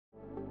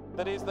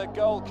that is the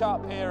Gold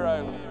Cup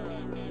hero.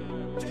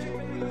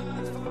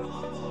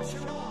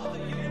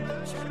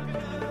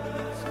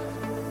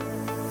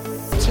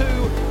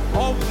 Two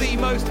of the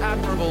most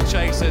admirable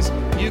chasers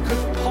you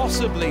could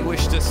possibly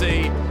wish to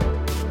see.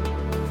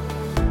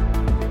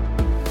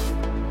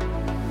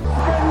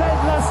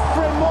 Relentless,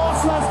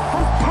 remorseless,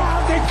 and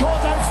pounded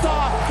Cordon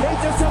Star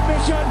into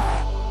submission.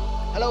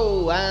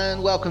 Hello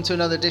and welcome to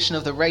another edition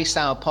of the Race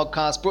Hour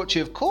podcast, brought to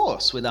you of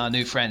course with our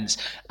new friends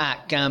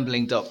at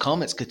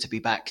gambling.com. It's good to be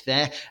back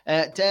there.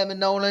 Diarmuid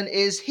Nolan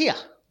is here.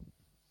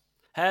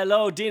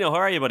 Hello, Dino. How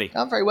are you, buddy?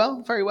 I'm very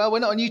well, very well. We're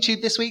not on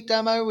YouTube this week,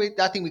 Damo.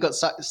 I think we got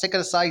sick of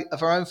the sight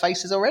of our own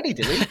faces already,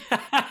 did we?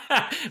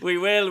 We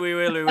will.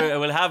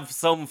 We'll have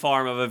some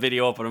form of a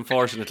video up, but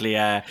unfortunately,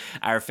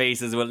 our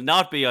faces will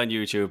not be on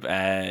YouTube.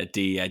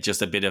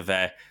 Just a bit of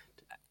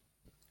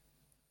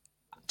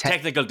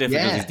technical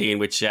difficulties, Dean,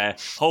 which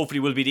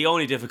hopefully will be the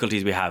only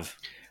difficulties we have.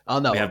 Oh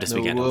no, we have this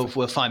weekend.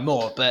 We'll find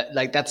more, but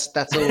like that's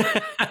all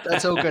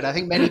that's all good. I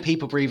think many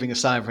people breathing a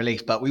sigh of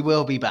relief, but we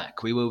will be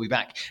back. We will be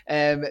back.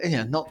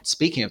 Not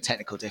speaking of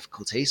technical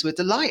difficulties, we're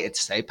delighted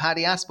to say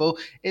Paddy Aspell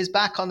is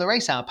back on the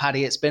Race Hour.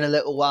 Paddy, it's been a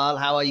little while.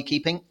 How are you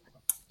keeping?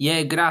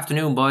 Yeah, good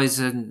afternoon, boys.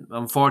 And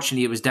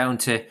unfortunately, it was down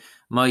to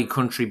my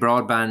country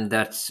broadband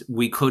that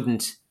we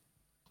couldn't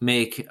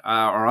make,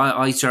 or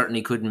I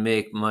certainly couldn't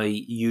make my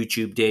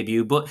YouTube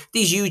debut. But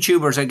these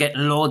YouTubers are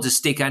getting loads of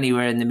stick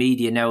anywhere in the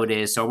media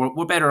nowadays, so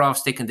we're better off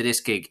sticking to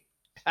this gig.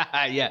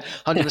 Yeah,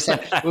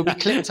 100%. We'll be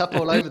clipped up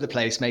all over the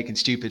place, making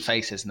stupid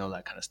faces and all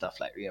that kind of stuff.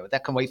 Like,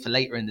 that can wait for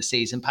later in the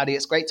season. Paddy,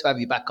 it's great to have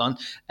you back on.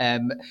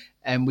 And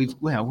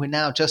we're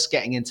now just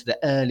getting into the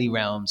early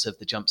realms of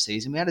the jump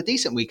season. We had a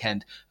decent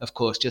weekend, of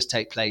course, just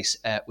take place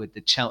with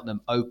the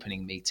Cheltenham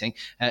opening meeting.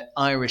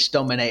 Irish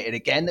dominated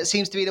again. That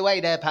seems to be the way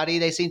there, Paddy.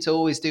 They seem to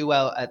always do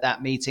well at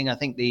that meeting. I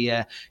think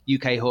the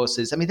UK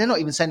horses, they're not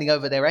even sending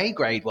over their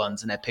A-grade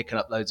ones and they're picking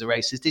up loads of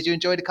races. Did you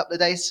enjoy the couple of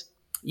days?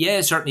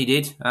 Yeah, certainly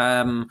did.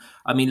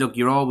 Look,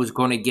 you're always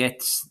going to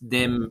get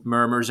them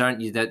murmurs,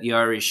 aren't you, that the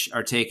Irish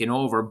are taking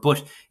over.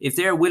 But if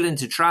they're willing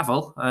to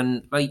travel,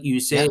 and like you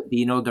said,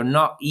 they're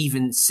not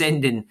even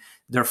sending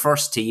their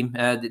first team.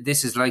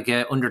 This is like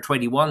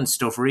under-21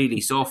 stuff really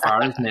so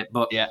far, isn't it?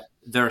 But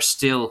they're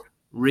still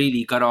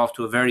really got off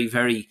to a very,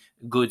 very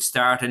good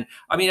start. And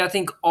I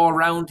think all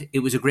round it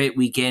was a great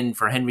weekend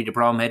for Henry de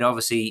Bromhead.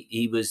 Obviously,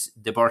 he was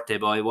the birthday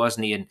boy,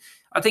 wasn't he? And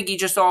I think he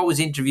just always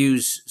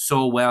interviews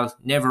so well,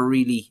 never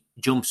really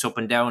jumps up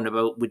and down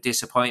with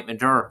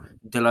disappointment or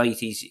delight.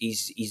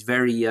 He's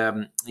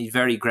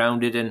very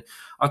grounded. And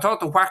I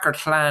thought the Whacker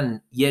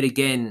clan yet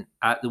again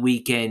at the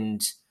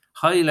weekend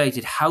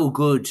highlighted how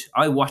good.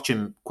 I watch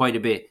him quite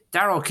a bit.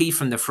 Darragh O'Keefe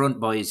from the front,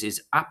 boys,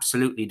 is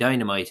absolutely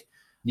dynamite.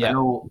 Yeah. I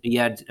know he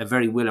had a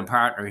very willing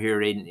partner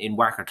here in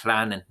Whacker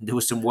clan, and there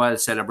was some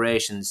wild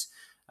celebrations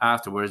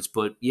afterwards.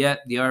 But yeah,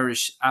 the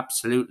Irish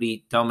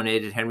absolutely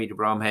dominated Henry de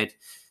Bromhead,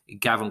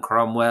 Gavin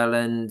Cromwell,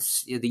 and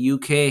the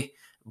UK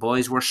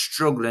boys were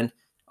struggling,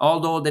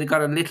 although they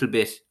got a little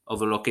bit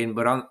of a look in,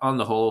 but on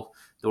the whole,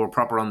 they were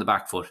proper on the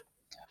back foot.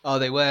 Oh,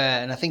 they were.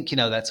 And I think,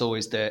 that's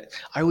always I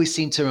always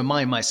seem to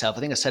remind myself,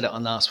 I think I said it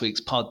on last week's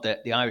pod,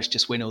 that the Irish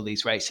just win all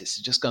these races.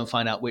 So just go and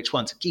find out which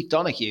ones. Keith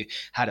Donoghue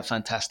had a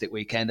fantastic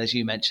weekend. As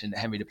you mentioned,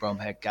 Henry de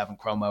Bromhead, Gavin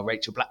Cromwell,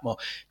 Rachel Blackmore,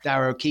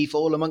 Darragh O'Keefe,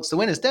 all amongst the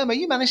winners. Dermo,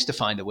 you managed to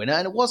find a winner,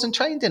 and it wasn't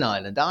trained in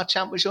Ireland. Our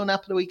champ was your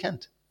nap of the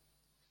weekend.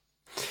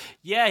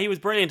 Yeah, he was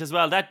brilliant as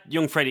well. That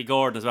young Freddie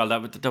Gordon as well,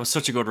 that was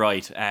such a good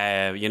ride.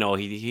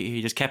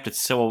 He just kept it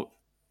so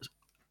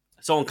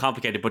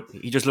uncomplicated, but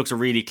he just looks a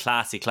really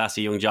classy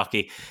young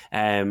jockey.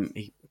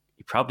 He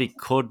probably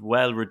could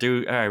well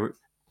repeat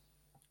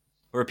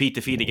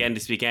the feat again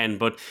this weekend,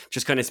 but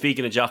just kind of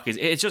speaking of jockeys,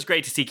 it's just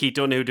great to see Keith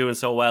Donoghue doing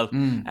so well.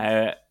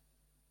 A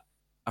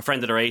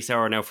friend of the Race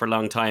Hour now for a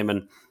long time,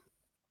 and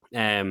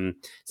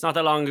it's not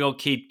that long ago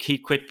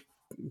Keith quit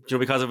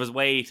because of his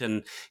weight,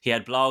 and he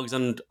had blogs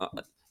on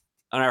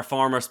our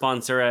former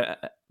sponsor,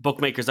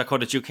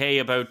 bookmakers.co.uk,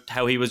 about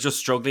how he was just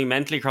struggling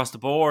mentally across the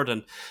board,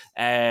 and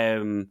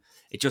it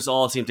just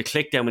all seemed to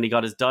click then when he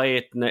got his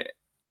diet and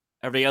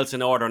everything else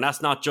in order. And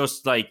that's not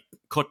just like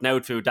cutting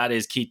out food, that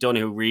is Keith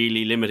Donoghue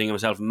really limiting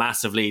himself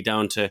massively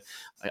down to,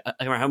 I don't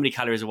remember how many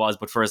calories it was,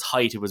 but for his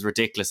height it was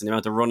ridiculous, and the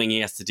amount of running he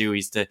has to do.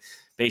 He's to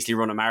basically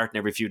run a marathon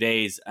every few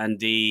days, and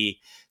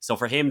so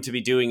for him to be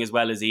doing as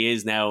well as he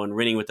is now and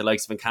winning with the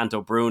likes of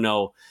Encanto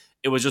Bruno,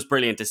 it was just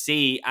brilliant to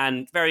see,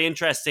 and very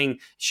interesting.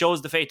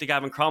 Shows the faith that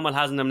Gavin Cromwell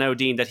has in him now,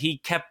 Dean, that he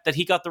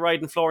got the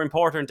ride in Florian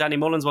Porter and Danny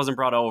Mullins wasn't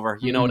brought over.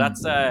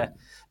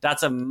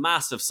 That's a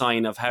massive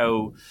sign of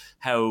how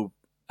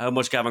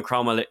much Gavin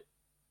Cromwell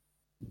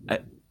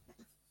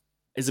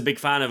is a big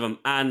fan of him.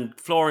 And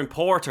Florian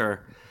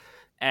Porter,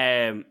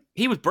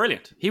 he was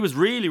brilliant. He was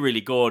really,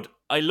 really good.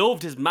 I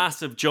loved his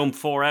massive jump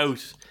 4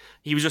 out.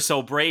 He was just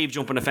so brave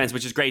jumping a fence,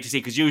 which is great to see,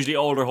 because usually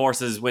older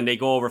horses, when they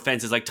go over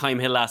fences like Time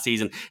Hill last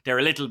season, they're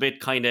a little bit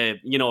kind of,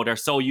 they're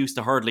so used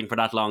to hurdling for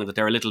that long that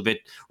they're a little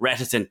bit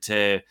reticent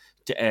to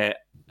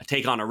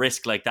take on a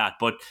risk like that.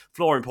 But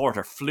Florian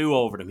Porter flew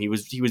over them. He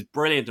was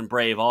brilliant and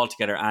brave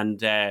altogether, and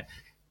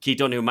Keith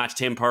Donoghue matched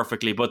him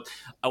perfectly. But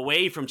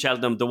away from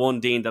Cheltenham, the one,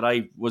 Dean, that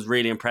I was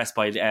really impressed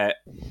by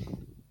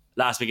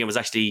last weekend was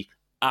actually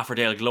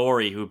Affordale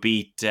Glory, who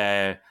beat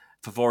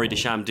Favori de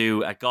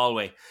Chamdou at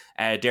Galway.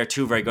 They're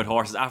two very good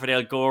horses.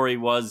 Affordale Glory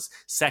was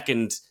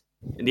second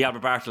in the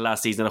Albert Bartlett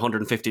last season at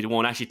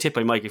 150-1, actually tipped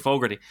by Mikey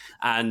Fogarty.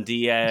 And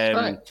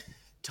the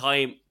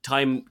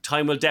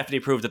time will definitely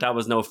prove that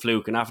was no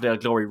fluke. And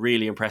Affordale Glory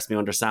really impressed me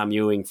under Sam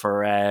Ewing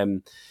for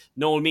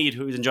Noel Meade,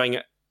 who's enjoying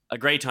a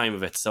great time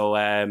of it. So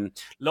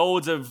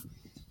loads of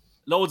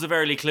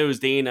early clues,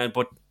 Dean.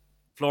 But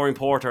Flooring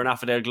Porter and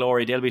Affordale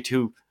Glory, they'll be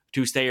two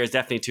stayers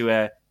definitely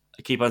to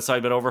keep on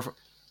side, but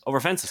over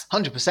fences.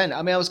 100%.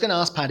 I mean, I was going to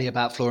ask Paddy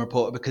about Flooring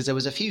Porter because there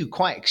was a few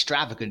quite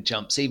extravagant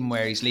jumps, even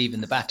where he's leaving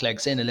the back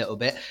legs in a little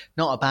bit.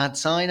 Not a bad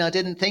sign, I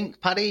didn't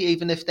think, Paddy,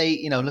 even if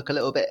they, look a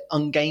little bit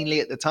ungainly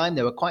at the time.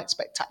 They were quite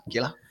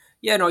spectacular.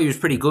 Yeah, no, he was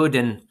pretty good.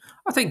 And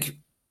I think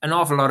an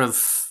awful lot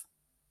of,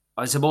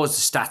 I suppose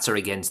the stats are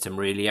against him,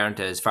 really, aren't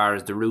they? As far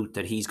as the route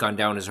that he's gone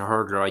down as a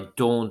hurdler, I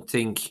don't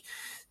think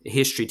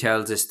history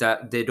tells us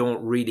that they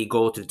don't really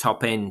go to the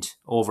top end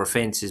over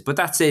fences. But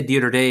that said, the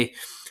other day,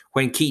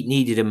 when Keith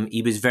needed him,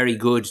 he was very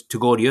good to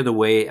go the other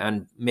way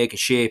and make a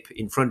shape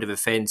in front of a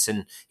fence,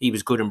 and he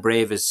was good and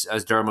brave, as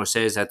Dermo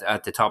says,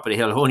 at the top of the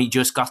hill. Only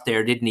just got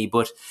there, didn't he?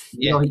 But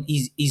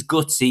he's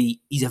gutsy.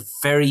 He's a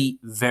very,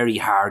 very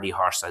hardy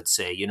horse, I'd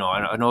say.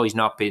 I know he's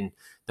not been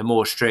the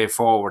most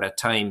straightforward at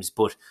times,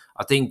 but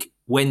I think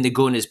when the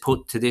gun is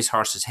put to this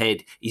horse's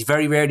head, he's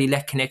very rarely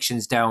let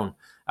connections down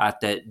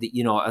at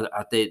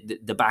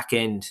the back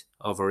end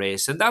of a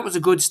race. And that was a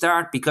good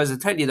start, because I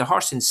tell you, the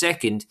horse in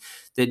second,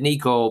 the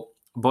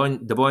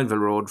Boinville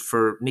Road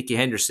for Nicky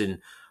Henderson,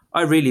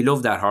 I really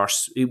love that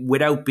horse.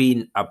 Without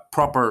being a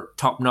proper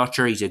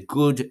top-notcher, he's a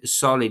good,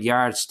 solid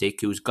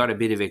yardstick who's got a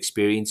bit of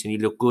experience, and he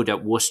looked good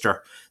at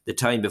Worcester the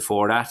time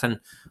before that. And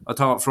I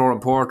thought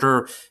Flooring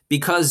Porter,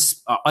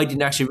 because I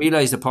didn't actually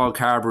realise that Paul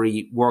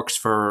Carberry works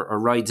for or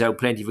rides out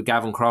plenty for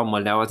Gavin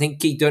Cromwell now. I think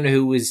Keith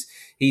Donoghue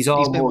he's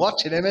been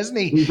watching him, hasn't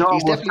he? He's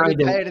definitely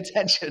been paying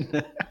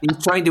attention.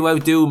 He's trying to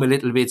outdo him a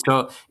little bit.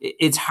 So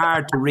it's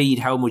hard to read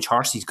how much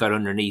horse he's got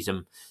underneath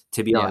him,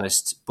 to be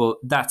honest. But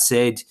that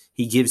said,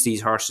 he gives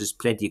these horses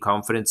plenty of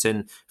confidence,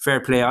 and fair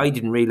play. I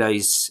didn't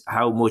realise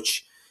how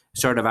much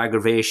sort of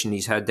aggravation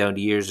he's had down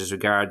the years as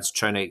regards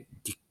trying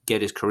to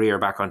get his career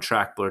back on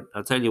track. But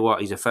I'll tell you what,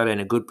 he's a fella in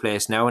a good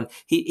place now, and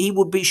he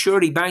would be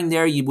surely bang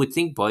there, you would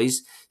think,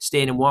 boys,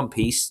 staying in one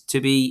piece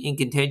to be in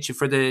contention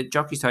for the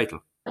jockey's title.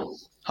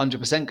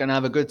 100% going to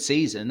have a good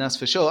season, that's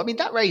for sure. I mean,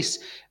 that race,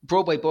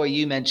 Broadway Boy,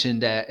 you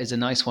mentioned, is a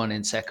nice one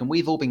in second.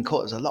 We've all been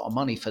caught. There's a lot of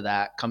money for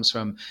that. Comes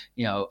from,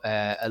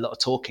 a lot of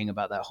talking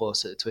about that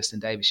horse at the Twist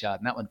and Davis Yard,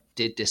 and that one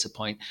did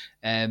disappoint.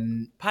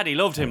 Paddy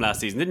loved him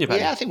last season, didn't you, Paddy?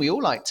 Yeah, I think we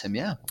all liked him,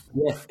 yeah.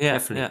 Yeah,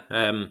 definitely.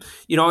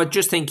 Yeah. I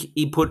just think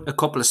he put a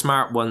couple of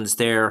smart ones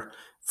there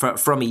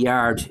from a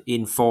yard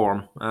in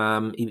form.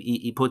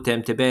 He put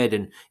them to bed,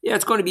 and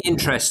it's going to be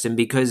interesting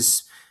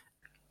because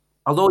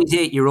although he's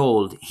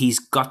 8-year-old, he's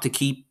got to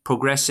keep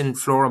progressing,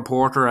 Flooring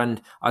Porter,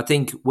 and I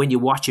think when you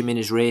watch him in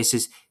his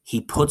races, he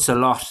puts a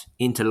lot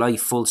into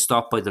life, full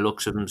stop, by the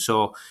looks of him.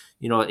 So,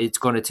 it's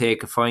going to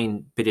take a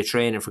fine bit of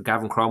training for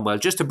Gavin Cromwell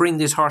just to bring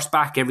this horse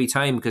back every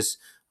time, because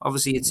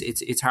obviously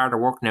it's harder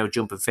work now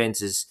jumping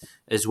fences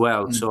as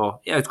well.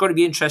 So, it's going to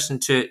be interesting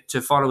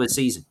to follow his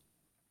season.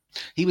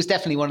 He was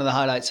definitely one of the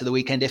highlights of the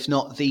weekend, if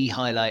not the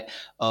highlight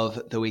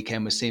of the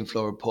weekend, was seeing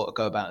Flooring Porter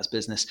go about his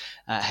business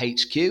at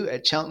HQ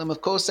at Cheltenham.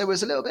 Of course, there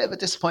was a little bit of a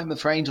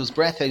disappointment for Angel's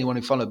Breath. Anyone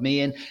who followed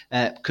me in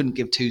couldn't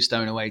give 2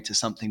 stone away to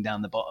something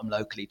down the bottom,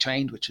 locally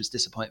trained, which was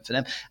disappointing for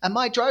them. And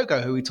My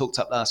Drogo, who we talked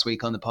up last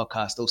week on the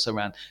podcast, also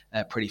ran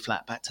pretty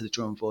flat, back to the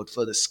drawing board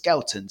for the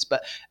Skeltons.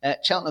 But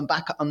Cheltenham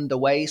back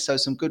underway, so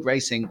some good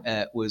racing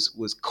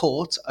was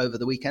caught over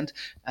the weekend,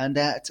 and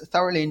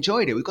thoroughly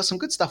enjoyed it. We've got some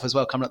good stuff as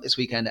well coming up this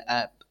weekend,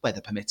 weather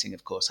permitting,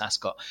 of course,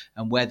 Ascot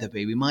and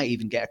Wetherby. We might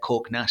even get a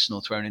Cork National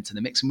thrown into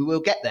the mix, and we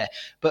will get there.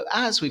 But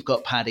as we've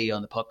got Paddy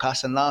on the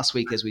podcast, and last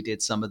week as we did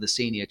some of the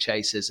senior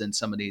chasers and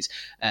some of these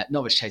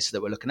novice chasers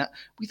that we're looking at,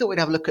 we thought we'd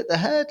have a look at the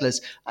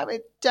hurdlers. I mean,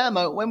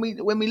 Dermo, when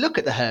we look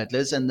at the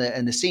hurdlers and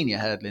the senior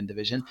hurdling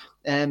division,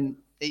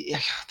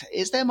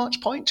 is there much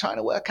point trying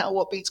to work out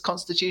what beats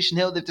Constitution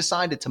Hill? They've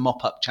decided to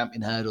mop up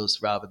champion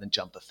hurdles rather than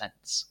jump a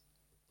fence.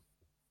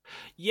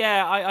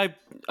 Yeah,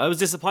 I was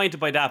disappointed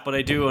by that, but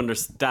I do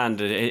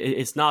understand it.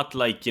 It's not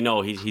like,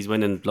 he's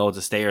winning loads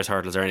of stayers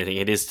hurdles or anything.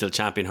 It is still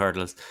champion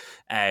hurdles.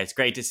 It's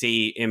great to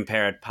see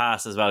Impaired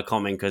Pass as well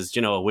coming, because,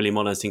 Willie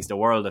Mullins thinks the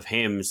world of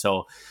him.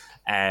 So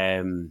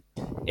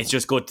it's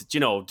just good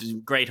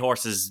that, great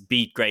horses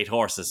beat great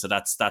horses. So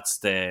that's what's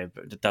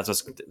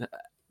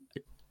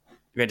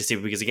great to see,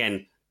 because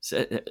again,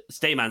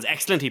 Stayman's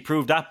excellent. He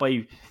proved that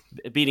by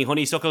beating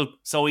Honeysuckle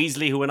so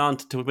easily, who went on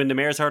to win the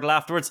Mayor's Hurdle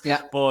afterwards.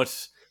 Yeah.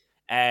 But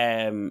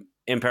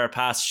Impaired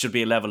Pass should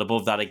be a level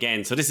above that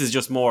again. So this is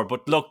just more.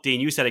 But look, Dean,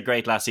 you said it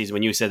great last season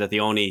when you said that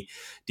the only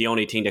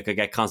thing that could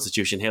get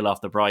Constitution Hill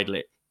off the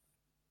bridle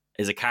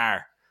is a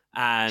car,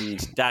 and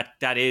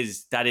that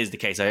is the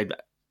case.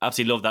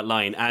 absolutely love that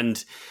line.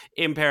 And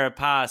Impera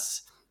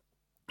Pass,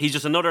 he's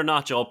just another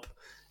notch up.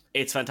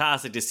 It's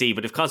fantastic to see,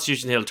 but if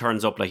Constitution Hill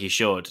turns up like he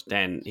should,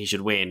 then he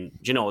should win.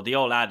 You know, the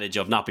old adage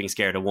of not being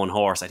scared of one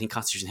horse, I think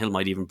Constitution Hill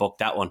might even book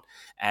that one.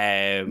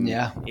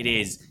 It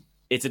is.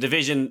 It's a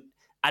division,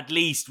 at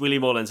least Willie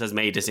Mullins has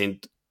made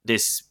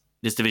this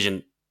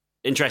division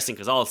interesting,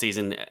 because all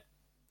season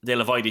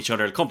they'll avoid each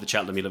other. They'll come to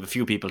Cheltenham, you'll have a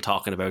few people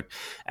talking about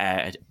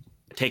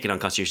taking on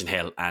Constitution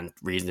Hill, and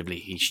reasonably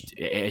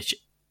it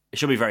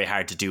should be very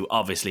hard to do,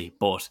 obviously,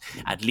 but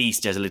at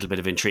least there's a little bit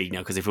of intrigue now,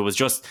 because if it was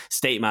just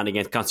State Man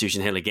against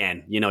Constitution Hill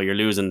again, you know, you're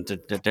losing.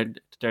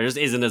 There just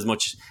isn't as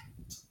much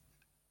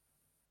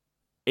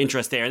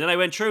interest there. And then I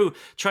went through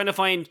trying to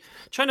find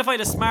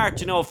a smart,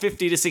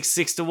 50 to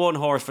 6 to 1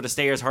 horse for the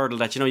Stayers Hurdle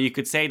that, you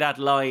could say that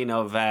line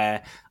of,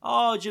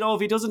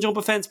 if he doesn't jump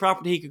a fence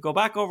properly, he could go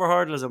back over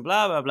hurdles and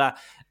blah, blah, blah.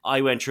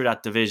 I went through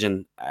that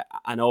division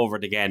and over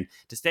it again.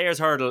 The Stayers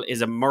Hurdle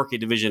is a murky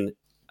division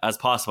as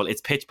possible.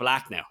 It's pitch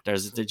black now.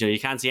 You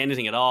can't see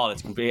anything at all.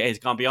 It's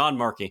gone beyond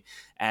murky.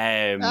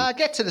 I'll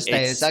get to the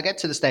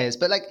Stayers.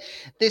 But like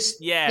this,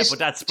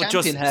 but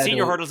just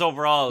senior hurdles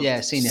overall.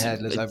 Yeah, senior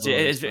hurdles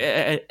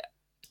overall.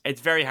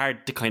 It's very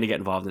hard to kind of get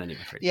involved in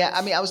anything. Yeah,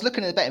 I mean, I was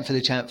looking at the betting for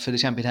the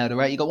champion hurdle,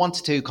 right? You got 1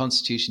 to 2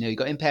 Constitution Hill, you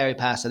got Imperial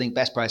Pass, I think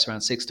best price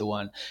around 6 to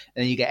 1, and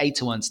then you get 8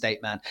 to 1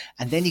 State Man,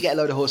 and then you get a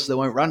load of horses that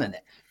won't run in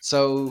it.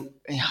 So,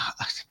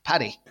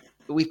 Paddy,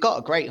 we've got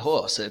a great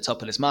horse at the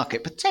top of this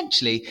market,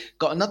 potentially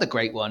got another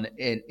great one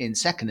in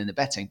second in the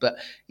betting, but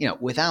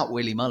without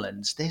Willie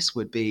Mullins, this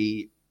would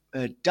be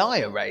a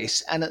dire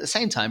race, and at the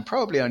same time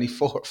probably only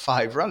 4 or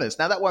 5 runners.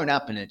 Now that won't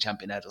happen in a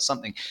champion hurdle or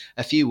something.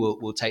 A few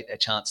will take their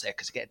chance there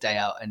because you get a day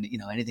out, and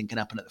anything can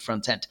happen at the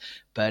front end.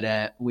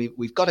 But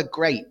we've got a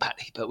great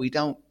Paddy, but we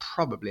don't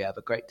probably have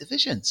a great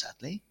division,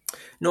 sadly.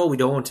 No, we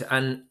don't,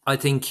 and I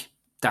think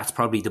that's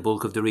probably the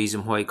bulk of the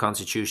reason why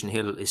Constitution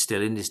Hill is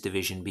still in this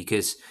division,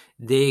 because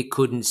they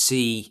couldn't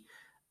see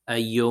a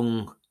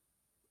young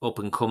up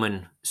and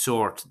coming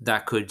sort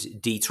that could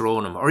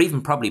dethrone him or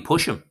even probably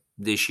push him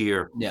this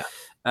year. Yeah.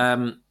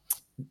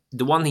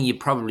 The one thing you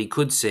probably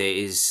could say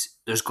is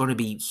there's going to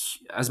be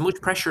as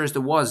much pressure as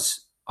there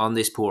was on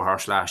this poor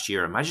horse last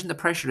year. Imagine the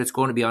pressure that's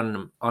going to be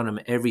on him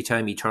every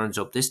time he turns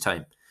up this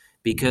time,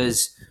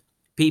 because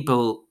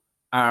people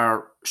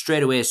are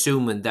straight away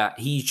assuming that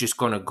he's just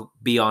going to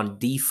be on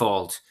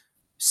default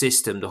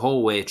system the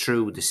whole way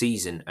through the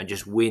season and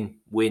just win,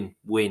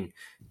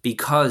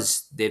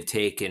 because they've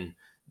taken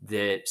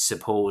the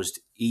supposed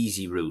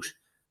easy route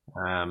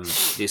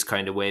this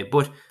kind of way.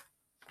 But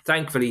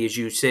thankfully, as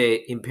you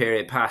say,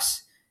 Imperial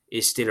Pass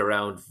is still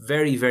around.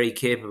 Very, very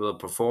capable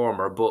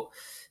performer. But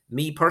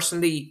me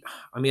personally,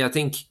 I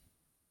think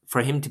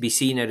for him to be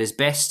seen at his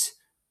best,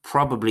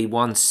 probably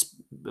wants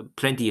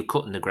plenty of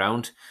cut in the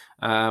ground.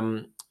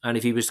 And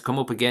if he was to come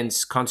up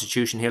against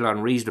Constitution Hill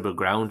on reasonable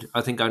ground,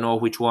 I think I know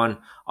which one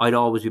I'd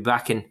always be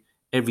backing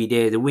every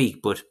day of the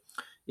week. But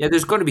yeah,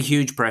 there's going to be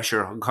huge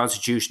pressure on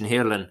Constitution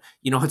Hill. And,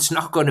 it's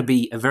not going to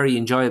be a very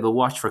enjoyable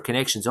watch for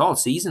Connections all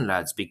season,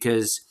 lads,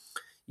 because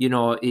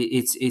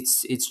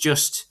it's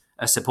just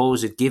a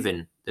supposed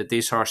given that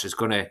this horse is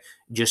going to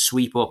just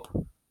sweep up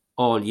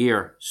all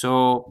year.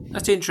 So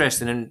that's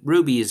interesting. And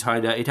Ruby has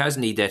highlighted,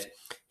 hasn't he, that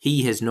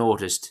he has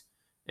noticed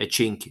a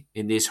chink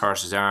in this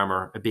horse's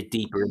armour a bit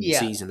deeper in the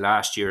season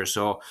last year.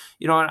 So,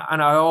 and I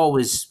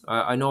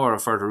know I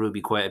refer to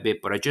Ruby quite a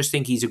bit, but I just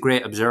think he's a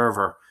great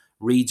observer,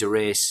 reads a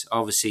race,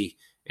 obviously,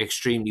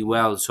 extremely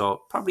well.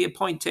 So probably a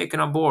point taken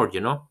on board,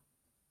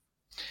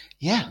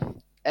 Yeah.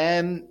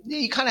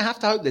 You kind of have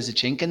to hope there's a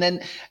chink, and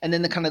then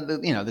the kind of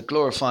the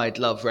glorified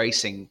love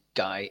racing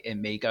guy in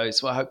me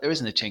goes, well, I hope there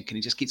isn't a chink, and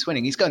he just keeps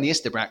winning. He's going the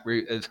Isterbrack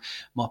route of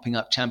mopping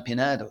up champion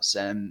hurdles.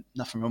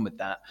 Nothing wrong with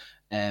that.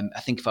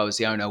 I think if I was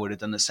the owner, I would have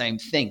done the same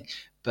thing.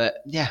 But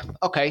yeah,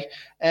 okay.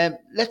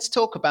 Let's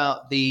talk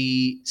about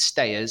the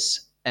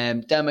Stayers.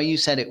 Dermo, you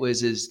said it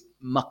was as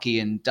mucky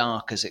and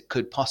dark as it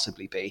could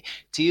possibly be.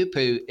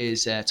 Tiupu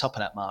is top of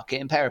that market.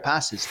 Impera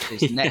Pass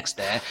is next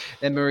there.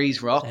 Then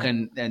Marie's Rock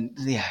and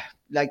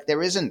like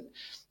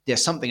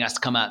something has to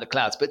come out of the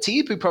clouds. But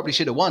Tiupu probably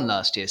should have won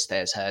last year's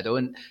Stayers Hurdle,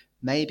 and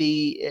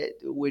maybe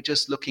we're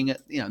just looking at,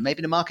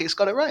 maybe the market's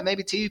got it right.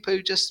 Maybe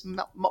Tiupu just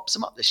mops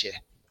them up this year.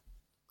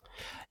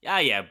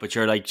 Yeah, but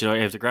you're like,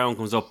 if the ground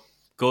comes up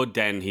good,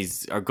 then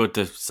or good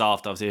to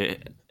soft, obviously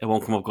it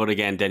won't come up good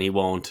again, then he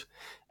won't.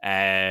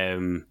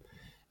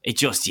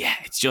 It's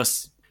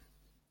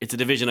a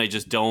division I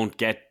just don't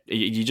get.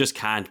 You just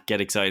can't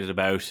get excited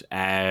about.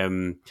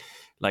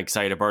 Like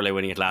Cider Burley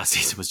winning it last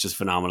season was just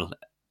phenomenal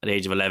at the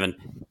age of 11,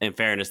 in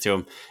fairness to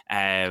him.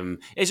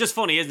 It's just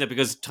funny, isn't it?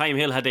 Because Time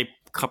Hill, had they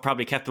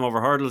probably kept him over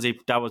hurdles,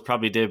 that was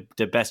probably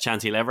the best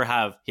chance he'll ever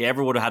have. He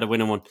ever would have had a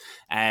winning one.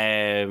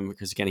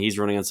 Because again, he's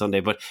running on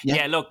Sunday. But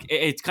yeah, look,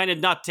 it's kind of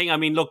not thing. I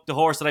mean, look, the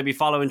horse that I'd be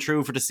following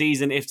through for the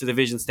season, if the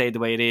division stayed the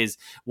way it is,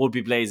 would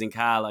be Blazing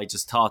Cal. I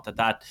just thought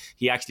that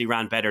he actually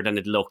ran better than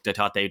it looked. I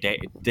thought they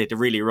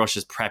really rushed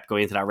his prep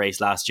going into that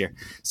race last year.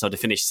 So to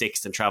finish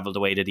 6th and travel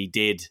the way that he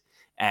did,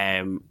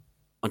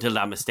 until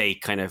that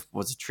mistake kind of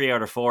was 3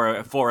 out or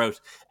 4 out.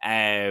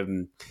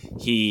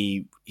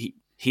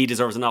 He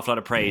deserves an awful lot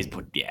of praise,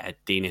 but yeah,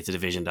 Dean, it's a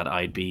division that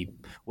I'd be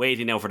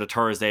waiting now for the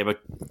Thursday about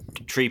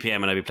 3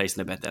 p.m. and I'd be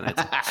placing a bet then.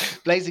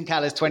 Blazing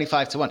Colours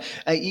 25-1.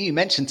 You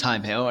mentioned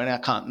Time Hill, and I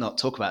can't not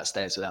talk about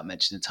Stayers without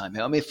mentioning Time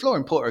Hill. I mean, if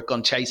Florian Porter had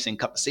gone chasing a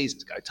couple of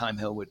seasons ago, Time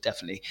Hill would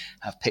definitely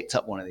have picked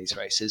up one of these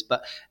races.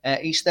 But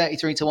he's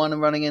 33-1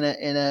 and running in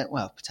a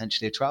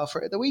potentially a trial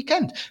for it at the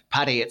weekend.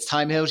 Paddy, it's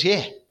Time Hill's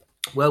year.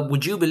 Well,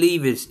 would you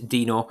believe it,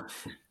 Dino?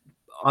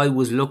 I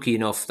was lucky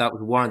enough, that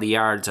was one of the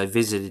yards I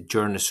visited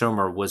during the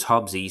summer, was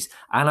Hobbsy's,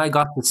 and I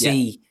got to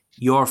see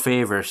your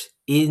favourite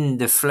in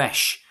the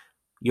flesh,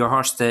 your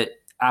horse that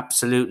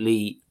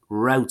absolutely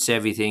routs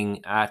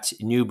everything at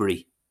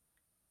Newbury.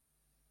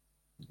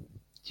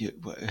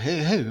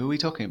 Who are we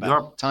talking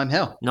about? Time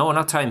Hill? No,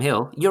 not Time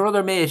Hill. Your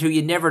other mate who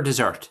you never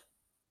desert.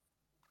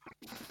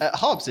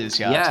 Hobbs's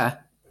yard? Yeah.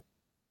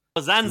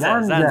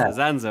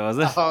 Zanza, was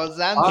it? Oh,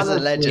 Zanza's a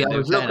legend. I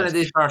was looking at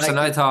this horse and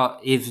I thought,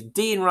 if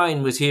Dean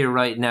Ryan was here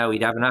right now,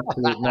 he'd have an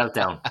absolute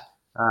meltdown.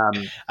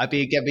 I'd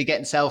be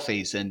getting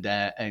selfies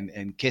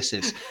and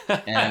kisses.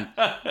 Look,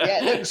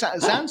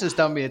 Zanza's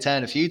done me a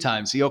turn a few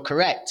times. So you're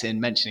correct in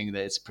mentioning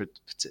that it's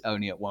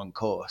only at one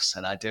course,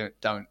 and I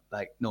don't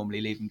like normally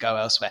leave him go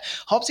elsewhere.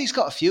 Hobbsy's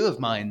got a few of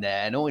mine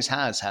there, and always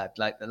has had,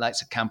 like the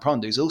likes of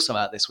Camprond, who's also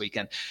out this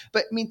weekend.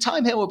 But I mean,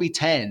 Time Hill will be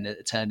 10 at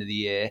the turn of the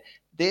year.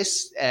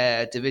 This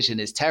division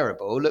is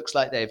terrible. Looks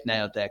like they've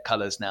nailed their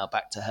colours now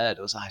back to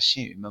hurdles, I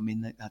assume. I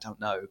mean, I don't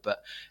know, but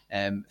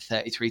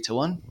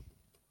 33-1.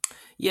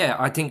 Yeah,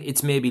 I think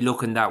it's maybe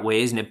looking that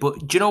way, isn't it?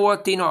 But do you know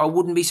what, Dino? I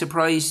wouldn't be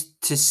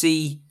surprised to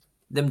see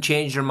them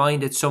change their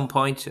mind at some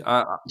point.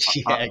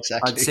 Exactly.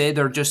 I'd say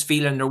they're just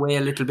feeling their way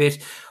a little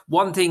bit.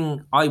 One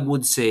thing I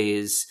would say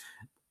is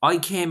I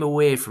came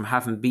away from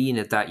having been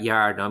at that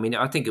yard. I mean,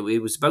 I think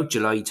it was about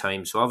July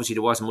time, so obviously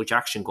there wasn't much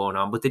action going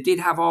on, but they did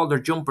have all their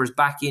jumpers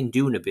back in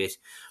doing a bit.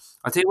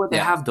 I'll tell you what they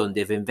have done.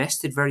 They've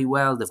invested very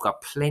well. They've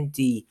got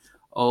plenty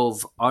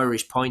of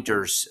Irish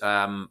pointers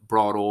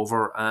brought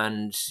over,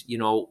 and, you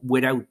know,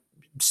 without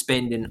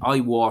spending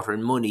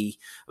eye-watering money,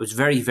 I was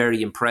very,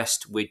 very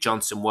impressed with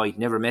Johnson White.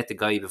 Never met the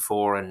guy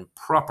before, and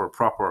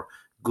proper,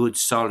 good,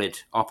 solid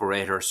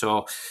operator.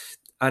 So,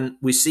 and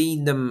we've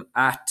seen them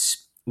at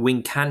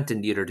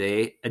Wincanton the other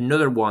day,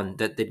 another one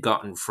that they'd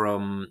gotten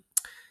from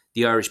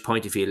the Irish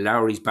point of view,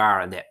 Lowry's Bar,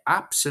 and they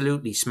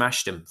absolutely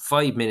smashed him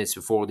 5 minutes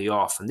before the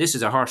off. And this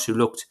is a horse who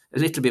looked a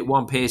little bit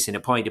one pace in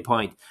a point to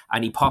point,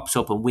 and he pops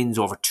up and wins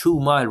over 2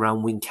 mile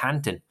around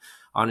Wincanton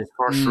on his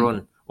first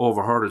run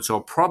over hurdle. So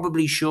it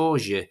probably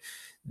shows you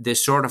the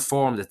sort of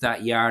form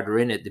that yard are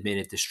in at the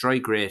minute. The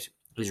strike rate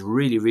is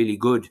really, really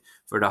good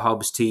for the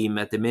Hobbs team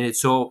at the minute.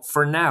 So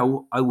for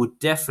now, I would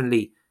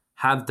definitely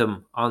have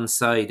them on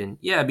side, and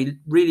I'd be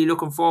really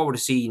looking forward to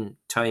seeing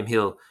Time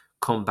Hill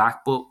come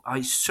back, but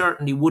I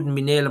certainly wouldn't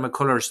be nailing my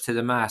colours to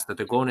the mast that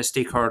they're going to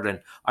stick hurdling.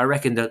 I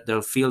reckon that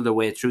they'll feel their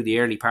way through the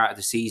early part of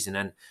the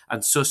season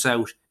and suss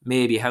out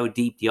maybe how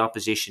deep the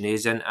opposition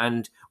is,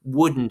 and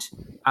wouldn't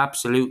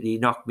absolutely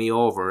knock me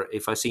over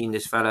if I seen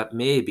this fella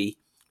maybe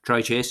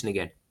try chasing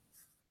again.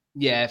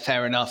 Yeah,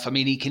 fair enough. I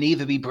mean, he can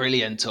either be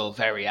brilliant or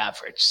very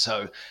average.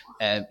 So,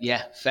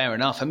 fair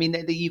enough. I mean,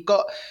 you've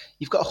got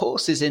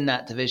horses in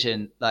that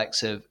division, like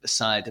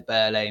Sire de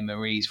Burley,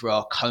 Marie's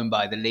Rock, Home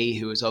by the Lee,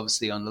 who was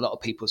obviously on a lot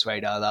of people's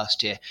radar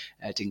last year,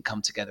 didn't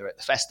come together at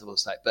the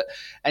festivals,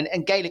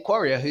 and Gaelic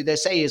Warrior, who they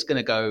say is going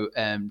to go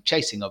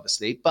chasing,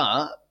 obviously,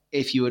 but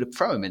if you were to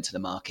throw him into the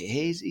market,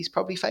 he's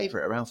probably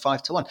favourite around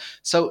 5-1.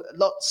 So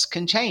lots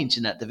can change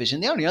in that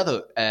division. The only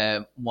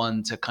other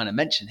one to kind of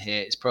mention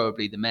here is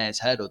probably the Mares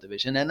Hurdle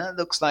division, and that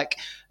looks like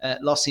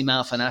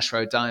Lossiemouth and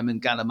Ashrow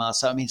Diamond, Gallimar.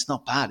 So I mean, it's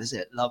not bad, is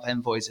it? Love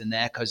Envoy's in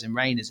there, Echoes in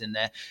Rain is in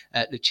there,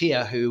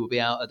 Lucia, who will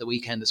be out at the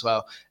weekend as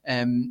well.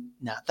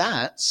 Now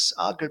that's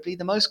arguably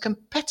the most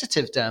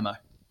competitive, Dermo.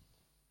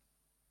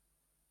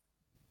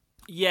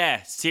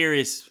 Yeah,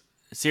 serious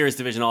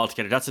division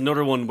altogether. That's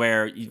another one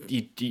where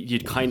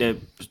you'd kind of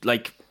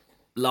like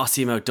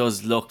Lossiemouth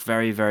does look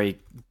very, very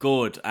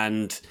good,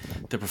 and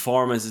the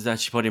performances that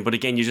she put in. But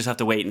again, you just have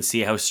to wait and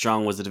see how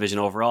strong was the division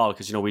overall,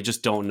 because we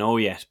just don't know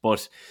yet.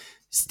 But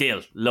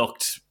still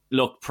looked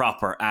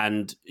proper,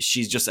 and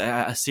she's just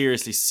a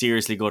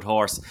seriously good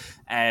horse.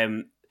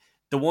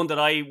 The one that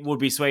I would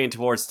be swaying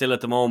towards still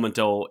at the moment,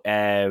 though,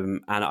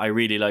 and I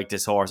really like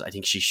this horse, I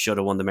think she should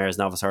have won the Mares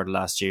Novice Hurdle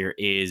last year,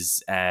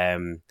 is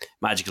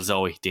Magical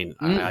Zoe. Dean,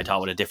 I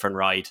thought with a different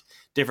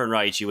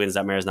ride, she wins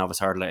that Mares Novice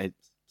Hurdle.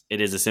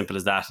 It is as simple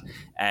as that.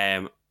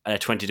 At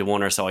 20-1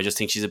 or so, I just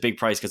think she's a big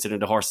price considering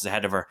the horses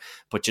ahead of her.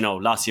 But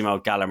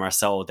Lossiemouth, Gallimar,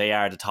 so they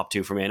are the top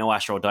two for me. I know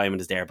Ashrow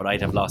Diamond is there, but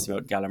I'd have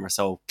Lossiemouth, Gallimar,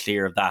 so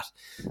clear of that,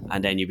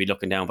 and then you'd be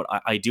looking down. But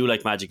I do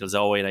like Magical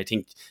Zoe, and I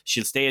think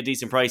she'll stay a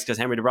decent price because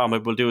Henry de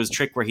Bromhead will do his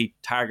trick where he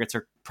targets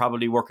her,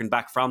 probably working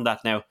back from that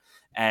now.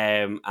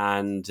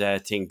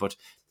 But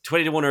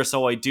 20-1 or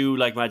so, I do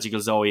like Magical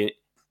Zoe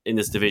in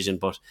this division.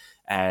 But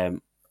I'd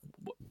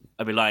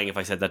be lying if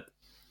I said that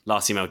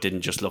Lossiemouth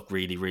didn't just look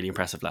really, really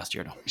impressive last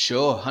year, though.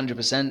 Sure,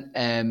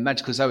 100%.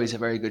 Magical Zoe is a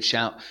very good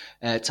shout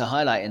to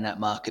highlight in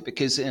that market,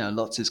 because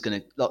lots are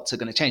going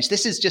to change.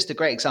 This is just a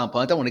great example.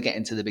 I don't want to get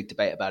into the big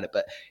debate about it,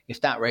 but if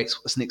that race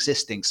wasn't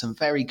existing, some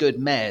very good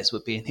mares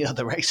would be in the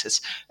other races.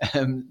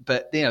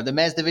 But the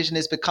mares division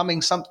is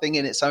becoming something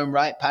in its own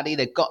right. Paddy,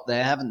 they've got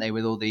there, haven't they,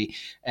 with all the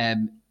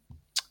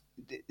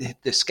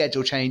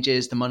schedule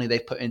changes, the money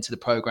they've put into the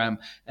program.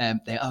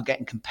 They are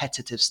getting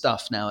competitive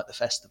stuff now at the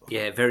festival.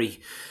 Yeah, very,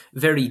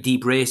 very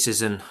deep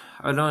races. And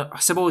I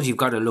suppose you've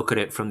got to look at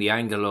it from the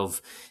angle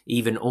of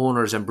even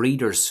owners and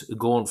breeders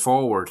going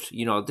forward.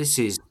 This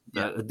is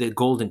the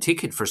golden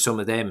ticket for some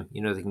of them.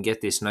 They can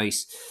get this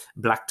nice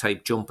black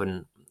type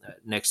jumping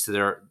next to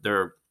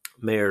their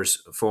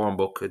mare's form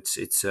book.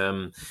 It's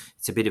a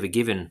bit of a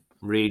given,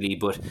 really.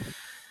 But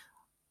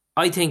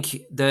I think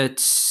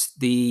that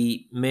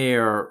the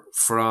mare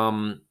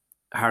from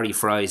Harry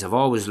Fry's, I've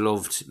always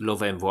loved Love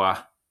Envoi.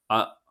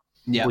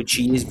 But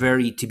she is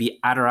to be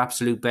at her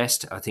absolute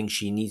best, I think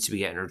she needs to be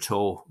getting her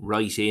toe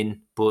right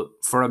in. But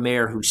for a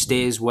mare who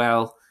stays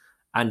well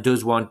and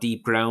does want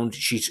deep ground,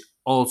 she's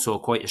also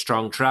quite a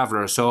strong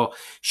traveller. So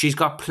she's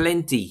got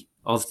plenty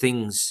of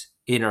things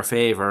in her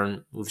favour.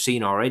 And we've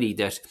seen already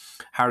that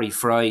Harry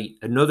Fry,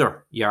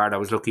 another yard I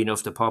was lucky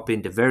enough to pop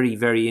into, very,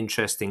 very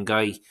interesting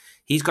guy.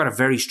 He's got a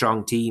very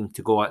strong team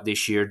to go at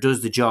this year,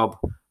 does the job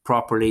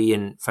properly,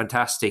 and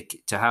fantastic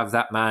to have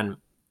that man,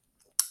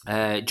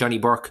 Johnny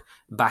Burke,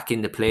 back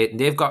in the plate. And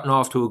they've gotten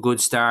off to a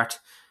good start,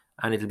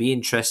 and it'll be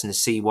interesting to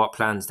see what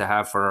plans they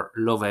have for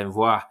Love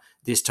Envoi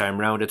this time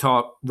round. I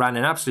thought ran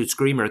an absolute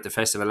screamer at the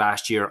festival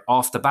last year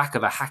off the back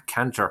of a hack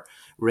canter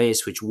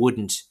race, which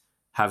wouldn't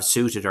have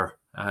suited her,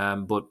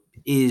 but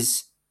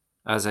is,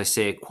 as I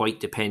say, quite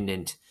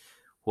dependent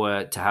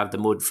to have the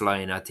mud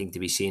flying, I think, to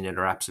be seen at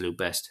her absolute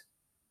best.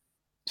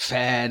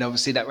 Fair, and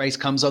obviously that race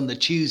comes on the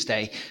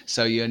Tuesday,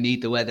 so you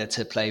need the weather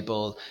to play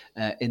ball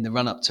in the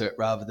run-up to it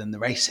rather than the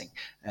racing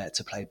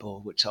to play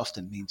ball, which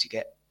often means you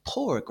get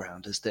poorer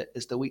ground as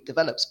the week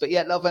develops. But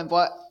yeah, Love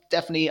Envoi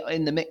definitely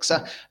in the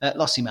mixer.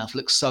 Lossiemouth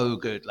looked so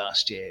good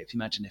last year. If you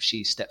imagine if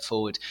she stepped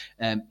forward,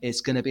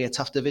 it's going to be a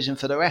tough division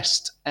for the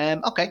rest.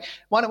 Okay,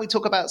 why don't we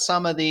talk about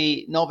some of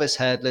the novice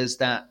hurdlers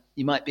that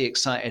you might be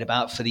excited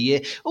about for the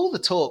year? All the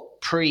talk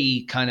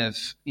pre kind of,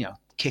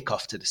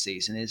 kickoff to the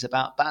season is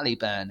about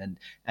Ballyburn,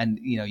 and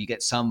you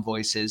get some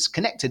voices,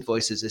 connected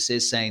voices, this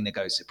is saying they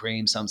go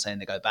Supreme, some saying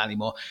they go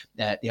Ballymore.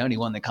 The only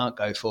one they can't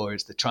go for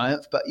is the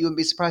Triumph, but you wouldn't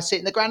be surprised to see it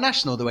in the Grand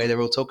National the way they're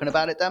all talking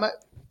about it, Damo.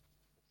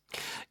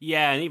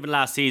 Yeah, and even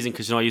last season,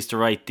 because I used to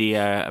write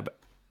the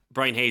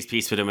Brian Hayes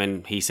piece with him,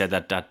 and he said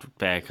that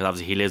because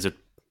obviously he lives with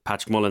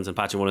Patrick Mullins, and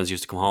Patrick Mullins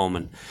used to come home,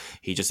 and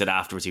he just said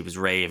afterwards he was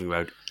raving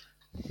about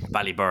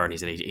Ballyburn. He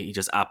said he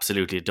just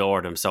absolutely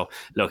adored him. So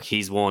look,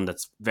 he's one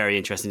that's very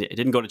interesting. It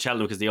didn't go to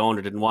Cheltenham because the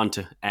owner didn't want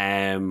to,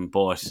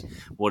 but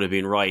would have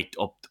been right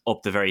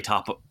up the very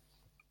top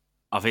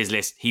of his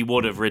list. He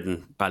would have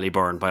ridden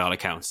Ballyburn by all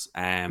accounts,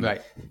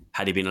 right,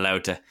 had he been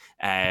allowed to.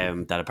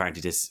 That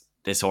apparently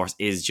this horse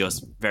is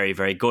just very,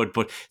 very good,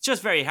 but it's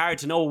just very hard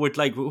to know with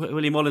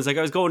Willie Mullins. I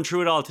was going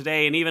through it all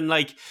today, and even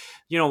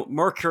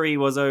Mercury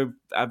was a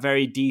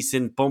very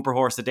decent bumper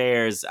horse of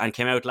theirs and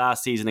came out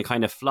last season and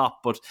kind of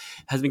flopped, but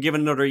has been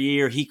given another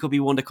year. He could be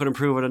one that could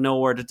improve out of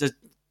nowhere.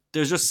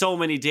 There's just so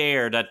many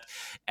there that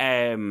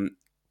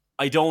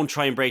I don't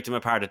try and break them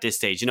apart at this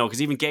stage,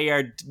 because even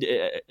Gaillard,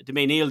 the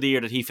main Neil, the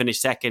year that he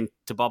finished second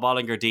to Bob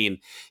Ollinger Dean,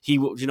 he,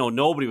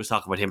 nobody was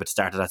talking about him at the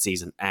start of that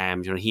season.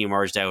 He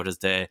emerged out as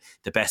the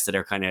best of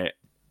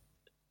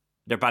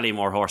their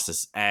Ballymore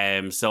horses.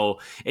 So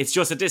it's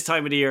just at this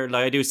time of the year,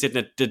 I do sit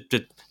in it,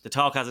 the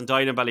talk hasn't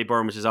died in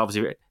Ballyburn, which is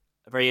obviously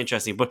very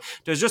interesting, but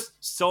there's just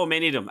so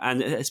many of them.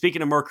 And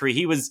speaking of Mercury,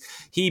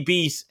 he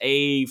beat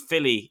a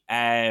filly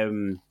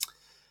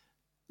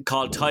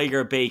called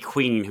Tiger Bay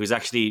Queen, who's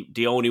actually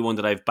the only one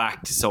that I've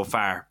backed so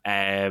far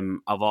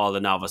of all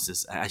the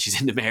novices, and she's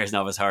in the Mayor's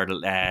Novice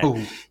Hurdle.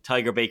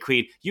 Tiger Bay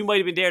Queen, you might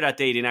have been there that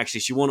day, Dean.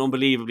 Actually, she won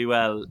unbelievably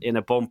well in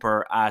a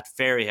bumper at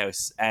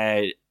Fairyhouse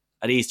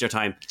at Easter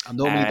time. I'm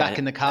normally back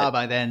in the car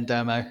by then,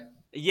 Dermo.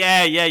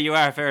 Yeah, you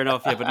are, fair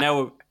enough. Yeah, but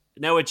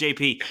now at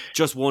JP,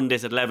 just won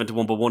this at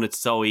 11-1, but won it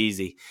so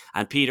easy.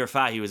 And Peter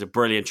Fahey was a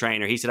brilliant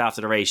trainer. He said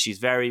after the race, she's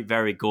very,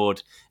 very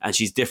good, and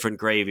she's different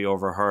gravy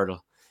over a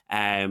hurdle.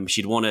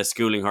 She'd won a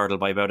schooling hurdle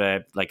by about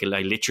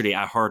literally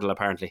a hurdle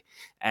apparently.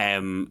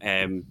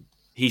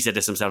 He said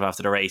this himself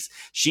after the race.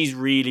 She's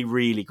really,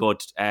 really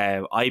good.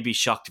 I'd be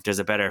shocked if there's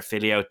a better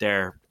filly out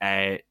there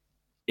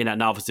in that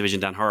novice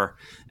division than her.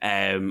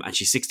 And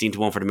she's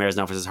 16-1 for the Mayor's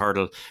Novices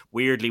Hurdle.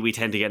 Weirdly, we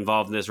tend to get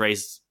involved in this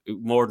race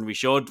more than we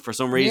should for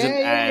some reason.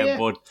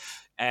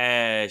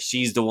 But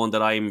she's the one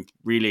that I'm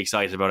really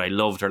excited about. I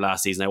loved her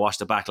last season. I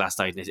watched it back last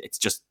night, and it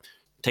just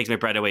takes my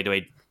breath away the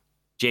way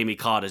Jamie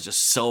Codd is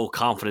just so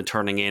confident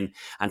turning in,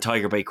 and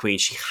Tiger Bay Queen,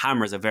 she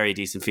hammers a very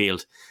decent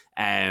field.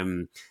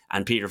 And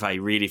Peter Fahey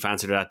really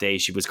fancied her that day.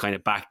 She was kind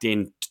of backed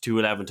in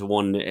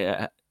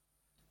 2-11-1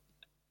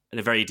 in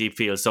a very deep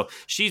field. So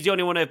she's the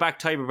only one I've backed.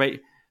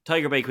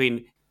 Tiger Bay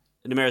Queen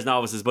in the Mayor's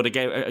Novices. But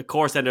again, of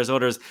course, then there's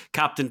others.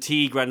 Captain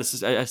Teague ran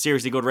a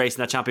seriously good race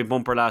in that Champion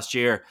Bumper last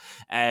year.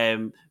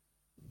 And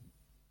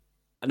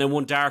then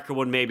one darker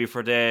one maybe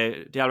for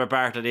the Albert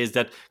Bartlett is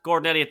that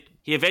Gordon Elliott,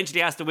 he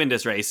eventually has to win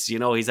this race. You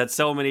know, he's had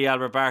so many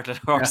Albert Bartlett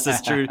horses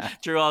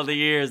through all the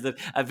years that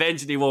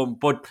eventually won.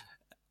 But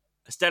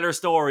Stellar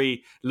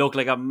Story looked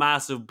like a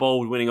massive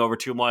bolt winning over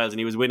 2 miles, and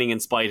he was winning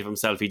in spite of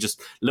himself. He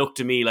just looked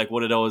to me like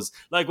one of those,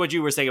 like what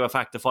you were saying about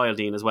Fact to File,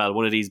 Dean, as well.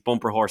 One of these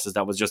bumper horses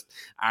that was just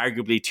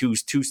arguably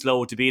too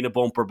slow to be in a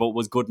bumper, but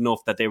was good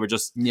enough that they were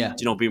just,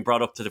 being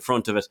brought up to the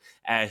front of it.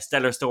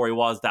 Stellar Story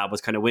was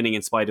kind of winning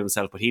in spite of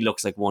himself, but he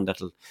looks like one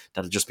that'll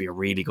just be a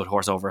really good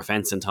horse over a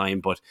fence in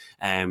time. But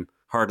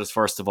hurdles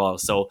first of all.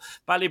 So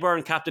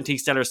Ballyburn, Captain T,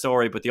 Stellar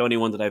Story, but the only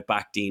one that I've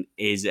backed, Dean,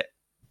 is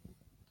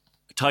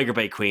Tiger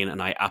Bay Queen,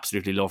 and I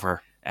absolutely love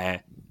her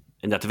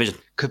in that division.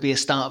 Could be a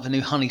start of a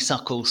new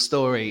honeysuckle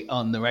story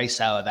on the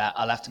race hour. That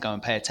I'll have to go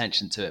and pay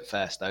attention to it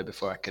first, though,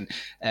 before I can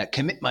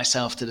commit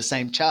myself to the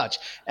same charge.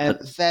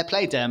 Fair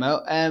play,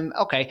 Dermo.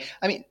 Okay,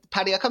 I mean,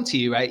 Paddy, I come to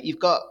you, right? You've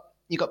got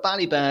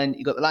Ballyburn,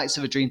 you've got the likes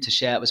of A Dream to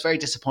Share. I was very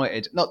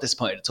disappointed, not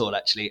disappointed at all,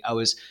 actually. I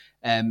was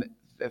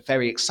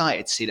very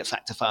excited to see that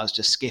Factor File's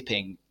just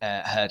skipping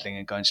hurdling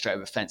and going straight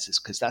over fences,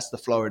 because that's the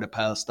Florida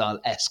Pearl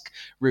style-esque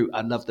route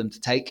I'd love them to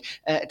take.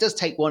 It does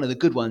take one of the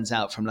good ones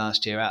out from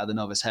last year, out of the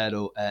novice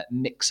hurdle,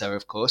 Mixer,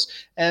 of course.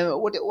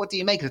 What do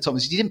you make of the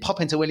Thomas? You didn't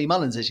pop into Willie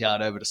Mullins'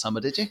 yard over the summer,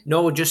 did you?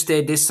 No, just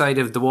stayed this side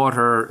of the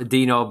water,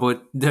 Dino,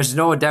 but there's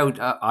no doubt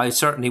I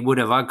certainly would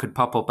have. I could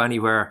pop up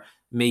anywhere,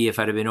 me, if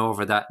I'd have been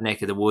over that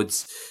neck of the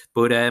woods.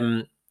 But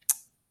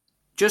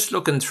just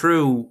looking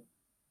through,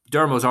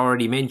 Dermo's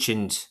already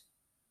mentioned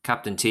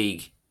Captain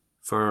Teague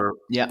for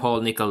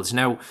Paul Nicholls.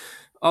 Now,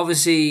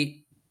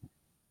 obviously,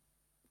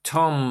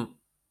 Tom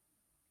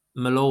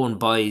Malone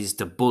buys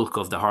the bulk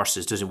of the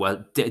horses, doesn't he?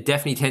 Well,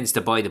 definitely tends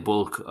to buy the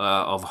bulk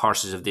of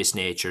horses of this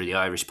nature, the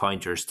Irish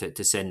pointers,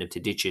 to send them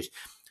to ditch it.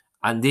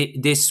 And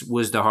this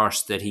was the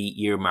horse that he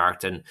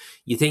earmarked. And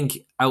you think,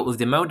 out of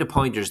the amount of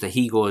pointers that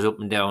he goes up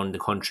and down the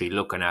country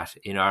looking at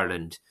in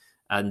Ireland,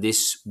 and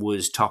this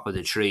was top of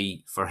the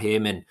tree for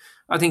him. And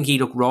I think he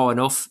looked raw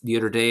enough the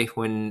other day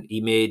when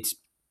he made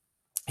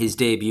his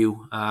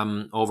debut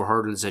over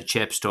hurdles at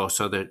Chepstow,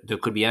 so that there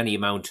could be any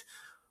amount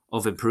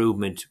of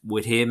improvement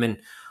with him. And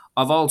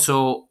I've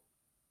also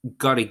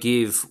got to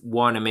give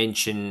one a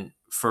mention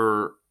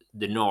for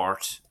the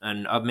North,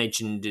 and I've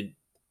mentioned it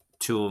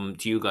to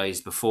you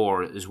guys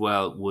before as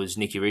well, was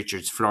Nicky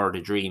Richards'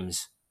 Florida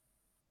Dreams.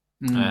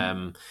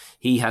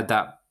 He had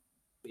that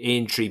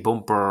entry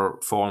bumper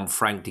form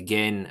franked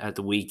again at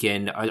the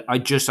weekend. I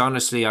just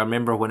honestly, I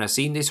remember when I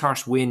seen this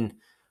horse win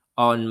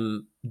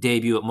on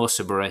debut at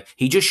Musselburgh,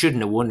 he just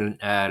shouldn't have won,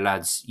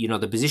 lads. You know,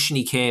 the position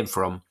he came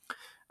from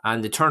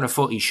and the turn of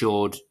foot he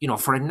showed, you know,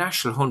 for a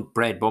National Hunt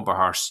bred bumper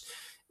horse,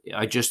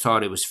 I just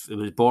thought it was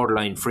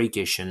borderline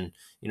freakish. And,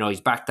 you know,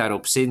 he's backed that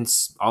up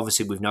since.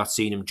 Obviously, we've not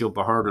seen him jump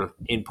a hurdle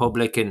in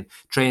public, and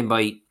trained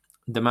by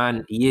the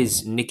man he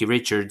is, Nicky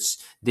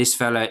Richards. This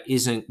fella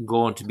isn't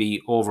going to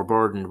be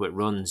overburdened with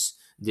runs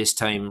this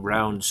time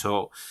round.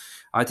 So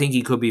I think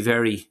he could be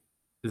very,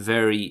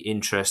 very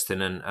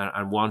interesting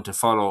and want to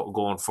follow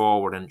going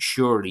forward, and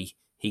surely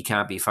he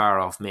can't be far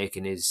off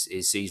making his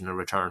seasonal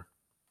return.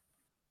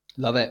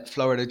 Love it.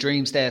 Florida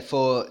Dreams there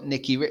for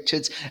Nicky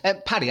Richards.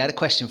 Paddy, I had a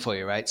question for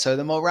you, right? So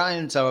the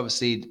Morans are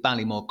obviously the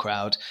Ballymore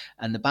crowd,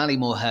 and the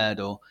Ballymore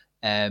hurdle,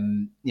 I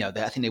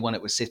think they won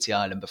it with City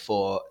Island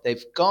before.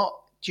 They've got,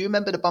 do you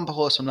remember the bumper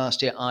horse from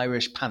last year,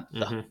 Irish Panther?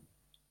 Mm-hmm.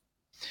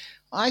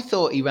 I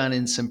thought he ran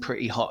in some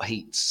pretty hot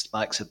heats,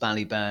 likes of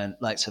Ballyburn,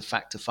 likes of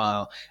Factor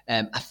File.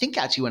 I think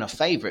actually went a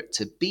favourite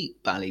to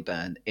beat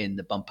Ballyburn in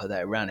the bumper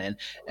that it ran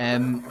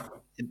in.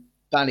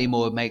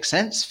 Ballymore makes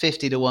sense,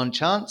 50-1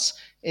 chance.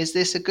 Is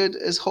this a good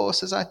as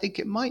horse as I think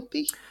it might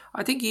be?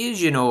 I think he is,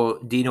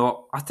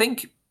 Dino. I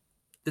think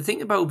the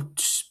thing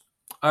about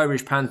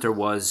Irish Panther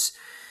was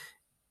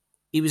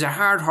he was a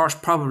hard horse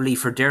probably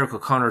for Derek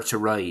O'Connor to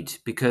ride,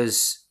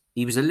 because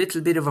he was a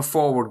little bit of a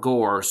forward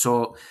goer.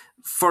 So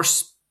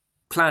first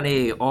plan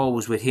A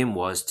always with him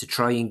was to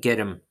try and get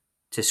him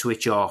to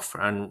switch off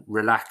and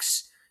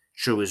relax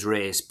through his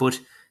race. But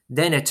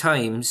then at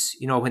times,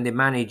 when they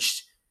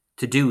managed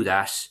to do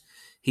that,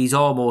 he's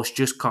almost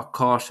just got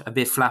caught a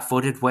bit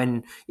flat-footed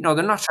when,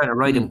 they're not trying to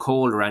ride him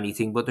cold or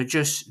anything, but they're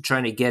just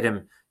trying to get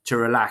him to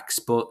relax.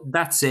 But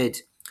that said,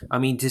 I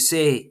mean, to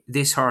say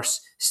this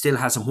horse still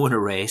hasn't won a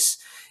race,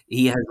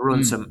 he has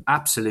run some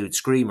absolute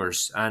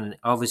screamers, and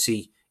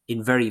obviously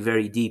in very,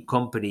 very deep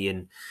company.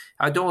 And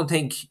I don't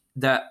think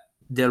that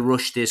they'll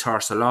rush this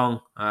horse along.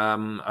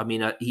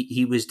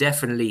 He was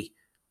definitely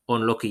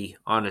unlucky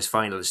on his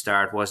final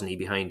start, wasn't he,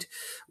 behind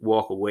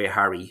Walk Away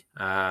Harry?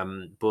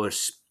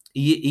 But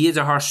he is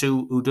a horse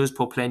who does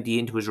put plenty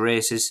into his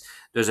races.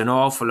 There's an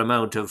awful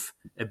amount of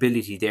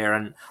ability there,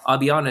 and I'll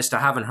be honest, I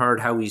haven't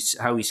heard how he's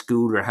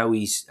schooled or how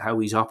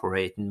he's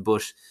operating.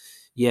 But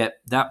yeah,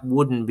 that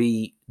wouldn't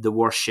be the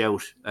worst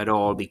shout at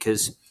all,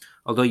 because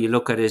although you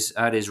look at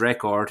his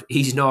record,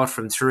 he's not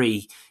from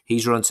 3.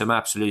 He's run some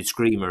absolute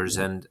screamers,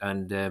 and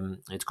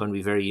it's going to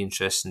be very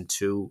interesting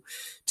to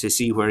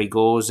see where he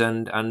goes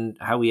and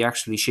how he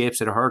actually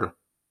shapes at a hurdle.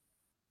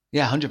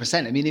 Yeah,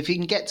 100%. I mean, if he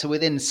can get to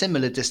within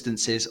similar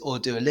distances or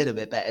do a little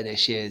bit better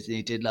this year than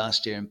he did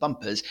last year in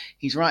bumpers,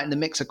 he's right in the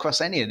mix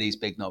across any of these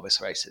big novice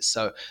races.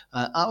 So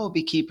I will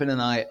be keeping an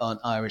eye on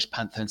Irish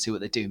Panther and see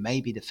what they do.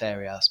 Maybe the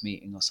Fairy House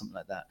meeting or something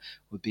like that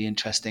would be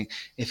interesting.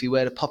 If he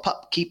were to pop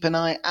up, keep an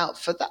eye out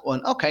for that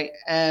one. Okay,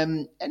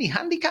 any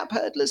handicap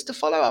hurdlers to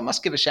follow? I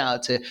must give a shout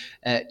out to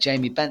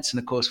Jamie Benson,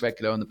 of course,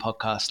 regular on the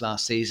podcast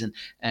last season,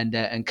 and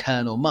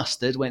Colonel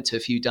Mustard. Went to a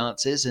few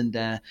dances, and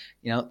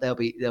they'll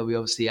be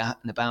obviously out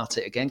and about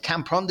it again.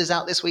 Cam Prond is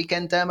out this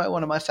weekend, Dermo,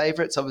 one of my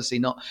favourites.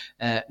 Obviously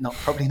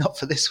probably not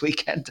for this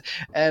weekend,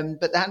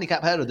 but the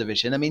handicap hurdle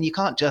division. I mean, you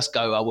can't just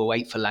go, we'll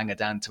wait for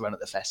Langadan to run at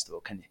the festival,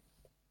 can you?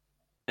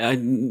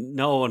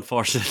 No,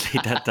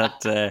 unfortunately,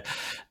 that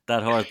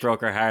horse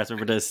broke our hearts.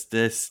 Remember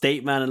the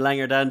State Man and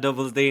Langerdan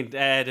doubles, Dean.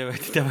 They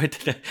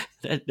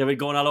were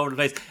going all over the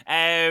place.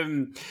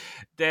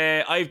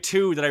 I have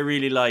 2 that I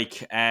really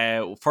like.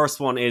 First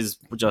one is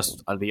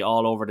I'll be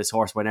all over this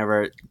horse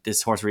whenever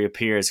this horse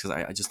reappears, because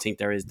I just think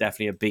there is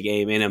definitely a big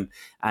aim in him.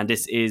 And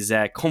this is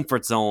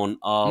Comfort Zone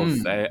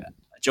of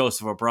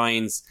Joseph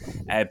O'Brien's.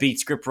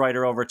 Beat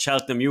Scriptwriter over at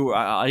Cheltenham.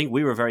 I think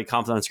we were very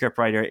confident on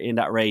Scriptwriter in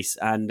that race,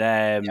 and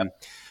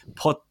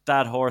put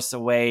that horse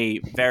away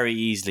very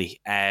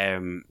easily.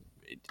 In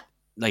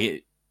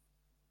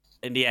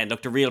the end,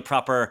 looked a real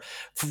proper,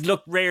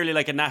 looked rarely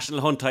like a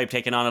National Hunt type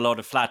taking on a load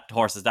of flat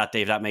horses that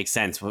day, if that makes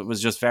sense. It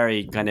was just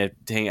very kind of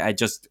thing. I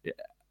just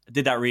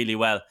did that really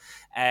well.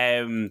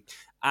 And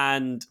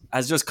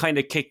has just kind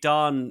of kicked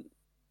on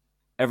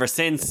ever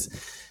since.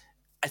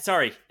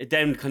 Sorry, it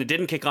then kind of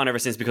didn't kick on ever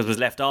since because it was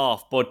left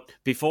off. But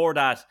before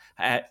that,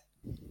 I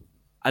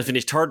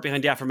finished 3rd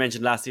behind the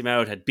aforementioned Last Team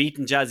Out, had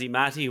beaten Jazzy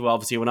Matty, who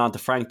obviously went on to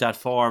frank that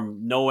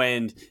form no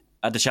end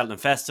at the Cheltenham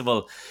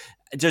Festival.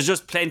 There's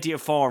just plenty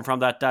of form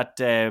from that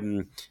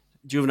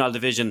juvenile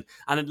division.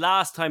 And then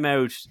last time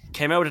out,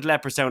 came out at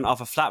Leopardstown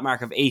off a flat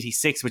mark of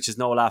 86, which is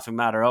no laughing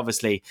matter,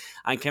 obviously,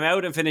 and came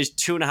out and finished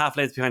 2.5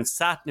 lengths behind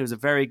Satin, who was a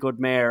very good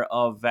mare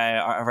of,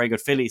 a very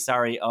good filly,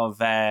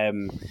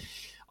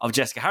 of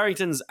Jessica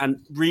Harrington's,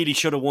 and really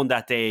should have won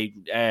that day.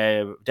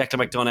 Declan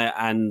McDonough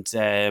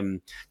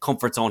and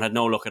Comfort Zone had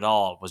no luck at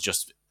all, was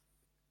just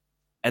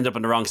ended up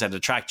on the wrong side of the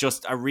track.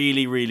 Just a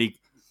really, really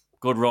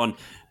good run.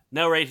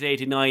 Now rated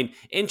 89.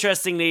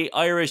 Interestingly,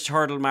 Irish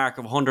hurdle mark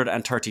of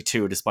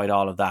 132 despite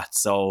all of that.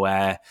 So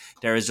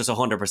there is just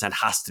 100%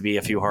 has to be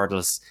a few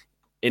hurdles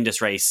in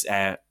this race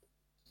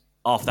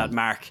off that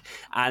mark.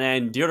 And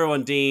then the other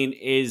one, Dean,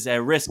 is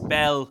Risk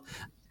Bell.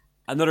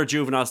 Another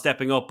juvenile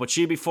stepping up, but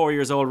she'll be 4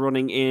 years old,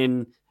 running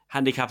in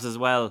handicaps as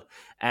well.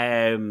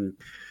 Was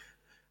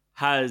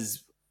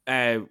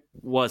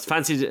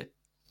fancied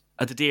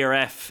at the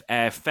DRF,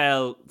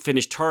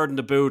 finished 3rd in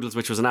the Boodles,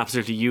 which was an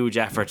absolutely huge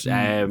effort.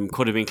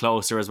 Could have been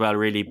closer as well,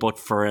 really, but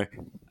for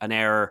an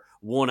error.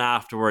 Won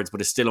afterwards,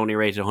 but is still only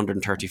rated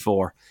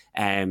 134.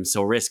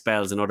 So Risk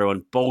Bell's another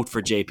one, both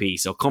for JP.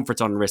 So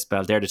Comfort's on Risk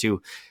Bell. They're the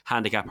 2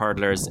 handicap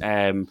hurdlers.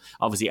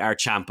 Obviously our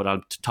champ, but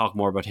I'll talk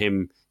more about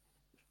him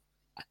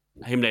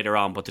later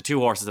on. But the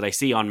 2 horses that I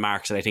see on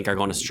marks that I think are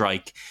going to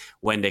strike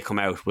when they come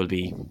out will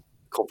be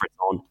Comfort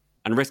Zone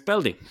and Risk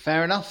Building.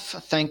 Fair enough,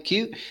 thank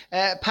you.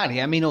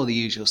 Paddy, I mean, all the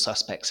usual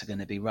suspects are going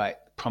to be right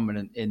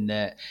prominent in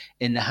the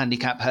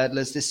handicap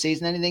hurdlers this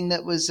season. Anything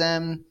that was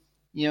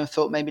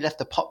thought maybe left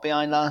a pot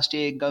behind last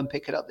year and go and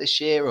pick it up this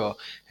year, or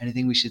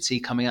anything we should see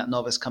coming out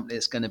novice company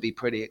that's going to be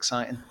pretty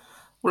exciting?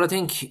 Well, I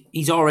think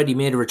he's already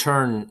made a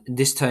return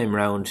this time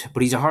round,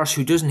 but he's a horse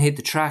who doesn't hit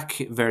the track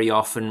very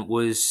often,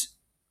 was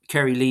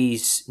Kerry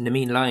Lee's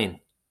Nameen Lion.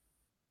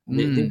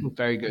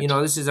 Very good.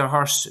 This is a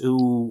horse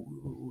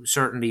who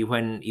certainly,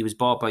 when he was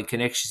bought by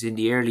Connections in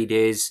the early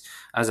days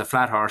as a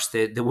flat horse,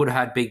 they would have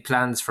had big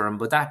plans for him,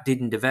 but that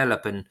didn't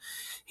develop, and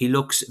he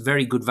looks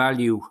very good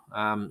value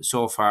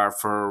so far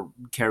for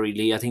Kerry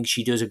Lee. I think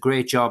she does a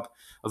great job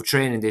of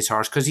training this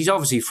horse, because he's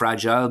obviously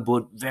fragile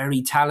but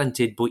very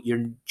talented, but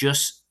you're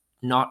just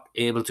not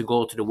able to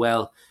go to the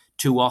well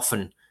too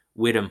often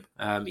with him.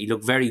 He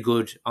looked very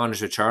good on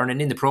his return,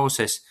 and in the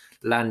process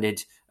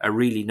landed a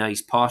really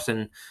nice pot.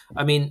 And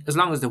I mean, as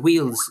long as the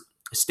wheels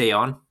stay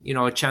on,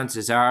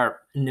 chances are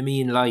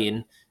Nameen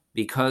Lion,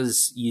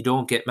 because you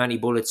don't get many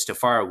bullets to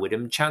fire with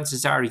him,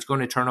 chances are he's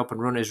going to turn up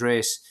and run his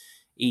race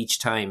each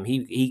time.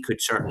 He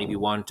could certainly be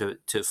one to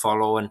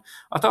follow. And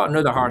I thought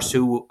another horse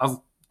who I've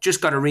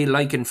just got a real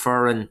liking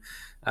for, and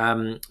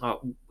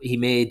he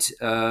made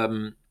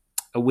a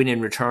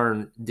winning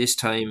return this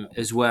time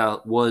as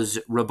well, was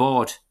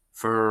Rabaud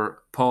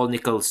for Paul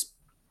Nicholls.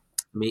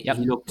 I mean,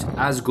 He looked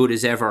as good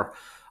as ever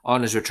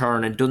on his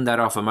return, and done that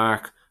off a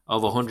mark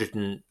of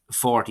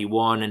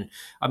 141. And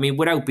I mean,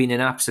 without being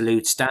an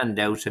absolute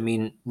standout, I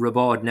mean,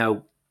 Rabaud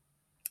now,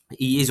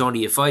 he is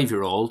only a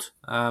 5-year-old.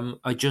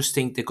 I just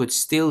think there could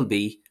still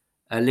be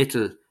a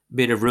little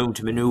bit of room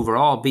to manoeuvre,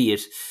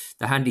 albeit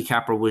the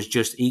handicapper was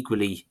just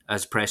equally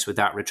as pressed with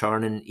that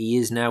return, and he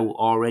is now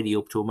already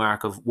up to a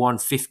mark of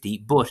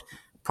 150, but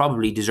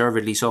probably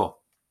deservedly so.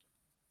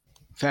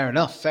 Fair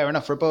enough.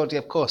 Raboldi,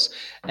 of course,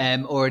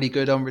 already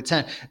good on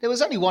return. There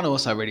was only one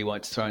horse I really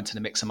wanted to throw into the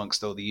mix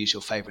amongst all the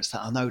usual favourites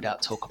that I'll no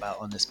doubt talk about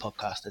on this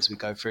podcast as we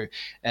go through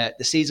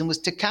the season,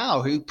 was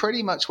Takao, who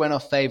pretty much went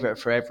off favourite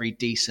for every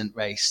decent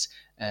race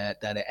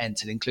that it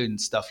entered, including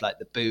stuff like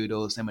the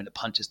Boodles. Then when the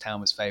Punchestown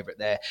was favourite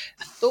there,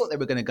 I thought they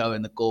were going to go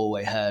in the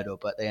Galway hurdle,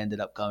 but they ended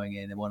up going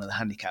in one of the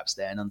handicaps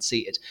there and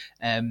unseated.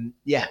 I'm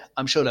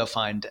sure they'll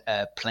find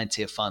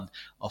plenty of fun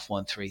off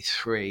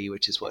 133,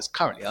 which is what's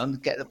currently on.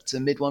 Get up to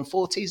mid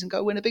 140s and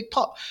go win a big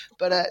pot.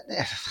 But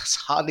that's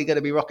hardly going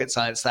to be rocket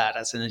science.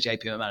 That's in the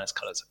JP McManus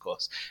colours, of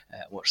course.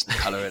 Watch the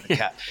colour of the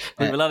cap.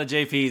 We have a lot of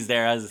JPs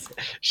there, as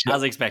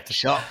expected.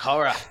 Shock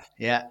horror.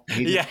 Yeah,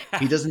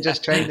 he doesn't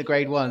just train the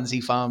grade ones, he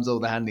farms all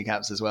the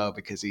handicaps as well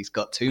because he's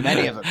got too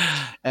many of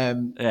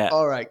them.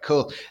 All right,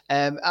 cool.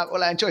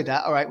 Well, I enjoyed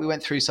that. All right, we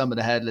went through some of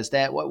the hurdlers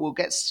there. We'll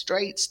get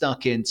straight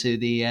stuck into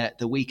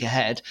the week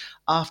ahead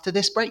after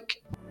this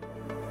break.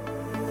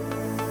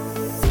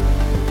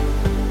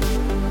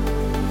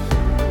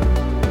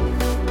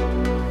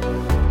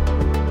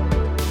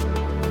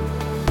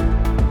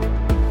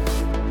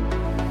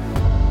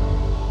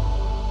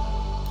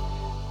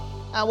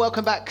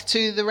 Welcome back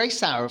to the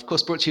Race Hour, of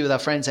course, brought to you with our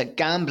friends at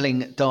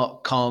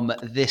gambling.com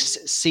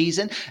this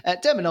season.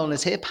 Dermot Nolan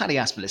is here, Paddy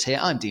Aspell is here,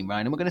 I'm Dean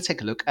Ryan, and we're going to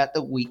take a look at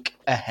the week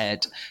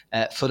ahead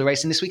for the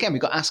racing this weekend.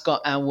 We've got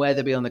Ascot and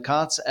Wetherby on the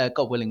cards,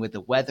 God willing with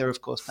the weather,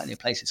 of course, plenty of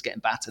places getting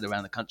battered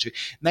around the country.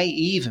 May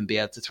even be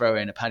able to throw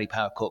in a Paddy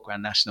Power Cork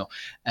Grand National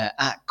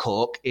at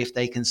Cork if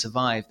they can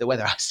survive the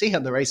weather. I see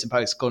on the Racing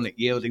Post calling it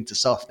yielding to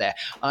soft there.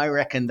 I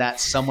reckon that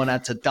someone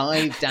had to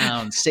dive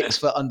down 6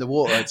 foot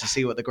underwater to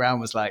see what the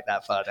ground was like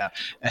that far down.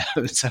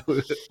 So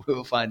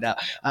we'll find out.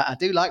 I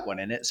do like one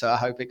in it, so I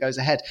hope it goes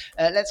ahead.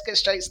 Let's get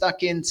straight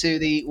stuck into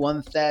the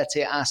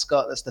 130 at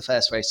Ascot. That's the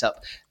first race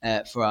up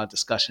for our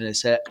discussion.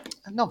 It's a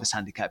novice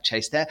handicap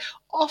chase there.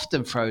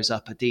 Often throws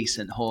up a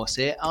decent horse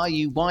here. Are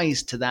you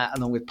wise to that,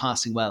 along with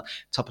Passing Well,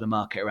 top of the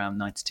market around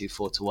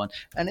 92-4-1?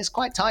 And it's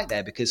quite tight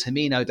there because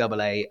Hermino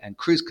AA and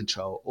Cruise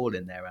Control all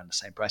in there around the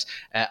same price.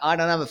 I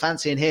don't have a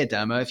fancy in here,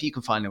 Dermo. If you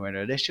can find a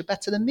winner of this, you're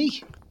better than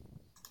me.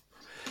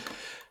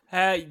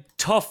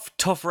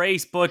 Tough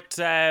race, but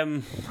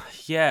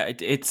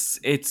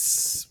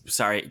it's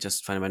sorry,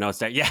 just finding my notes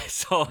there. Yeah,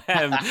 so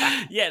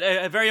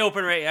a very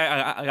open race.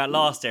 I got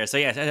lost there. So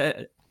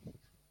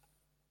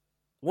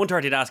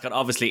 130 at Ascot.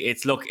 Obviously,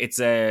 it's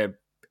a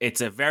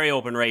very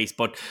open race,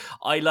 but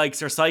I like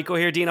Sir Psycho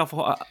here. Dean off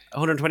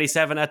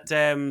 127 at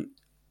 12-1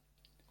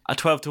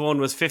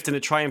 was fifth in the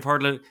Triumph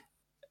Hurdle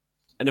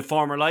in a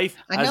former life,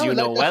 as you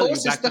know well.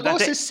 The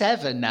horse is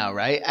 7 now,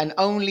 right? And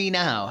only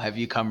now have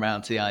you come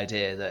round to the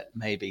idea that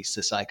maybe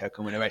Sir Psycho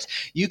can win a race.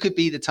 You could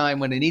be the time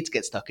when they need to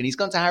get stuck, and he's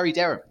gone to Harry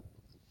Durham.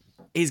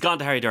 He's gone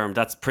to Harry Durham.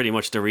 That's pretty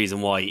much the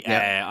reason why.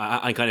 Yeah.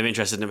 I'm kind of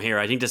interested in him here.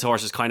 I think this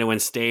horse has kind of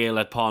went stale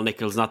at Paul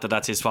Nicholls. Not that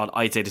that's his fault.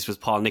 I'd say this was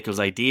Paul Nicholls'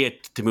 idea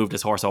to move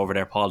this horse over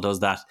there. Paul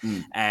does that.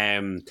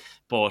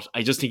 But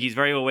I just think he's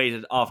very well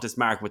weighted off this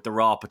mark with the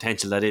raw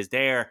potential that is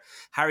there.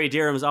 Harry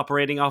Durham is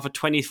operating off a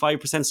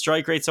 25%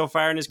 strike rate so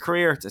far in his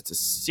career. It's a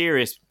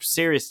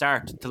serious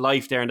start to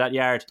life there in that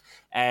yard.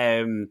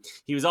 Harry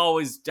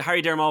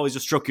Durham always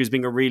just struck you as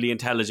being a really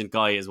intelligent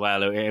guy as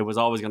well. It was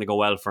always going to go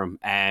well for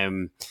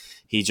him.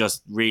 He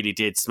just really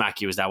did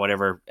smack you as that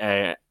whatever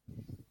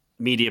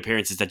media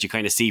appearances that you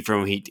kind of see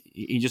from him.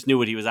 He just knew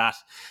what he was at,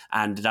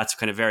 and that's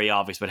kind of very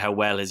obvious with how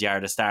well his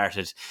yard has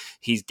started.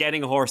 He's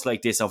getting a horse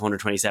like this off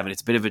 127.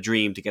 It's a bit of a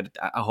dream to get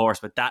a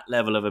horse with that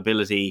level of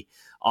ability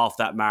off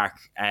that mark.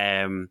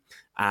 And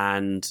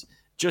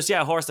just,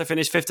 a horse that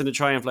finished fifth in the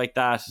Triumph like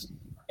that,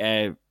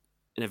 in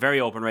a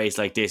very open race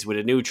like this, with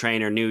a new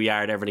trainer, new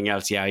yard, everything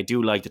else. I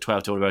do like the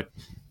 12-1 about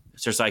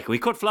Sir Psycho. He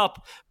could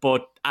flop,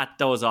 but at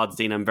those odds,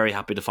 Dean, I'm very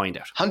happy to find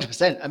out.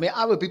 100%. I mean,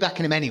 I would be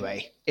backing him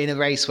anyway in a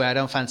race where I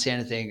don't fancy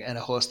anything, and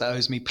a horse that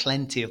owes me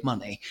plenty of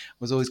money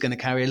was always going to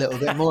carry a little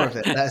bit more of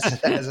it.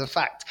 That is a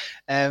fact.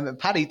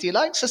 Paddy, do you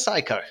like Sir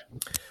Psycho?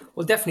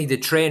 Well, definitely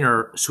the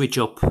trainer switch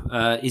up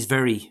is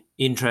very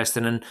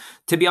interesting. And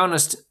to be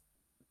honest,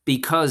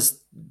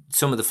 because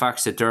some of the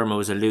facts that Dermo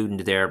was alluding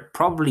to there,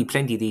 probably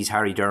plenty of these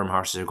Harry Durham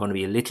horses are going to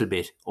be a little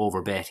bit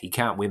overbet. He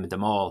can't win with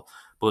them all.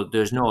 But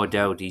there's no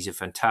doubt he's a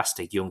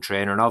fantastic young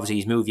trainer, and obviously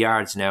he's moved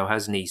yards now,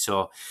 hasn't he?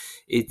 So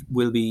it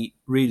will be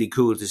really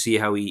cool to see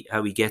how he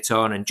gets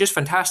on, and just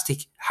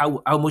fantastic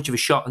how much of a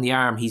shot in the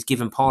arm he's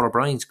given Paul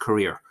O'Brien's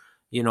career.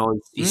 You know,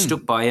 he's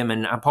stuck by him,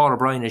 and Paul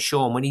O'Brien has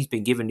shown when he's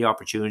been given the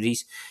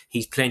opportunities,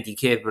 he's plenty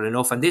capable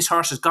enough. And this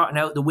horse has gotten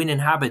out the winning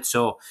habit.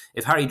 So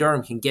if Harry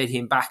Durham can get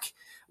him back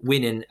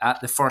winning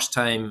at the first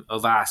time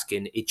of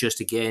asking, it just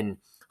again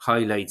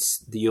highlights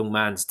the young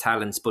man's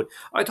talents. But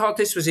I thought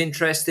this was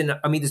interesting.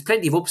 I mean, there's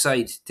plenty of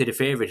upside to the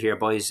favourite here,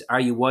 boys. Are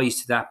you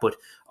wise to that? But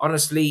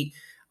honestly,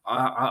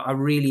 I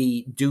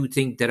really do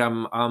think that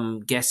I'm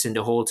guessing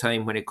the whole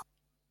time when it comes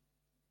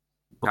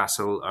to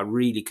Castle. I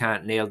really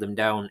can't nail them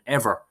down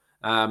ever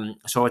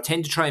So I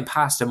tend to try and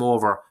pass them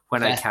over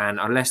when I can,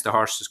 unless the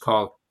horse is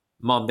called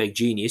Monbeg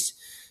Genius.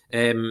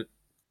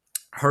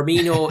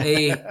 Hermino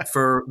A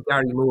for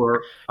Gary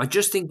Moore. I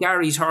just think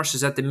Gary's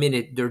horses at the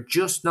minute, they're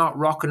just not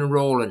rocking and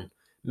rolling.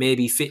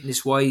 Maybe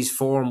fitness-wise,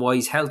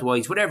 form-wise,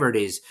 health-wise, whatever it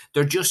is.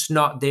 They're just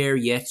not there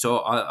yet. So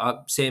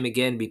I'll say him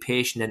again, be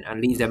patient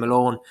and leave them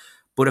alone.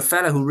 But a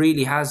fella who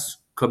really has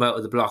come out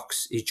of the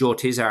blocks is Joe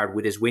Tizard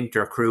with his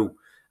winter crew.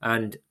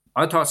 And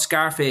I thought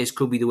Scarface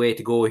could be the way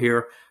to go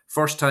here.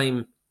 First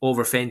time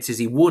over fences.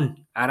 He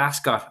won at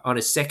Ascot on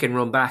his second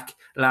run back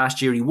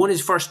last year. He won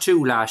his first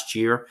two last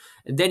year,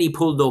 and then he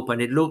pulled up,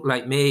 and it looked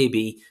like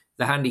maybe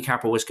the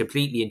handicapper was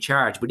completely in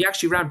charge. But he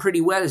actually ran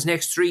pretty well his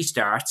next three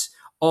starts,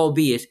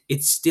 albeit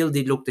it still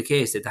did look the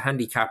case that the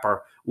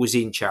handicapper was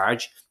in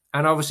charge.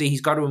 And obviously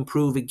he's got to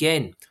improve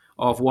again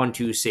off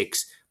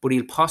 126, but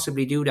he'll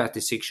possibly do that, the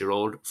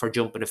 6-year-old, for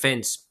jumping a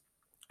fence.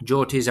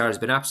 Joe Tizard has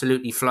been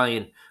absolutely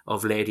flying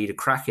of late. He had a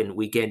cracking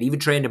weekend. Even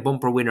trained a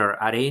bumper winner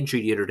at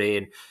Aintree the other day,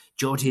 and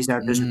Joe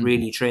Tizard doesn't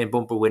really train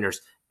bumper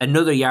winners.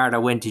 Another yard I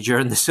went to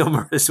during the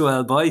summer as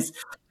well, boys.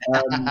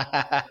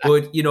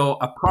 But, you know,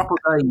 a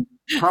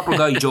proper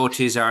guy, Joe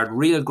Tizard,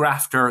 real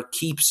grafter,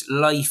 keeps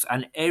life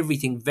and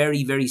everything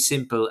very, very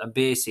simple and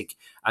basic.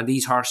 And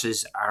these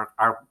horses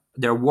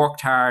they're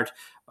worked hard,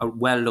 are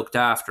well looked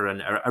after,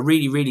 and are a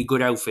really, really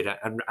good outfit,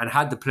 and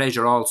had the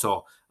pleasure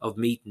also of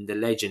meeting the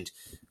legend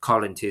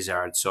Colin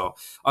Tizard. So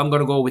I'm going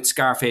to go with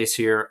Scarface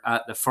here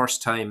at the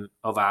first time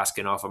of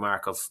asking, off a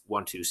mark of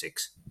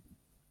 126.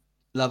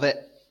 Love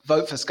it.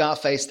 Vote for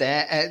Scarface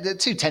there. The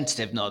two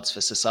tentative nods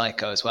for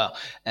Sissaico as well.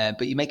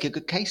 But you make a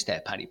good case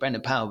there, Paddy.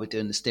 Brendan Powell, we're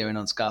doing the steering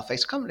on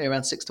Scarface. Currently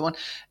around 6-1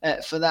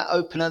 for that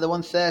opener, the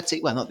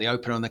 130. Well, not the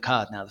opener on the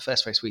card now. The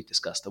first race we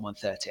discussed, the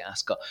 130 at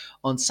Ascot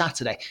on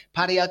Saturday.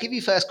 Paddy, I'll give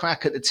you first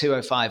crack at the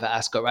 205 at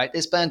Ascot, right?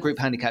 This Burn Group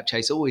handicap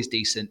chase, always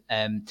decent.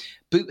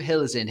 Boot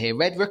Hill is in here.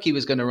 Red Rookie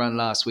was going to run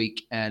last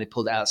week and he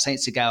pulled it out. Saint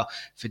Segal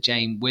for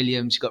Jane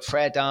Williams. You've got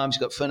Frere Darms.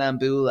 You've got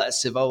Funambule at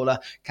Sivola.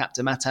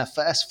 Captain Mata,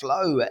 First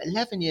Flow,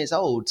 11 years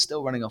old,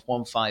 still running off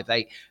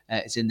 158,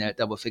 is in there at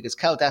double figures.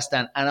 Kel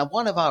Dastan and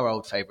one of our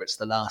old favourites,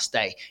 The Last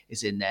Day,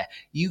 is in there.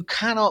 You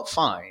cannot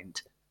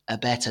find a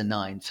better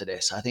 9 for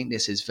this. I think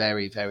this is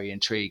very, very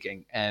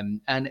intriguing.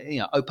 And, you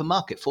know, open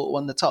market,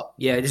 4-1 the top.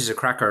 Yeah, this is a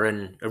cracker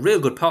and a real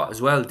good pot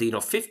as well,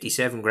 Dino.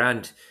 57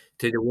 grand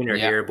to the winner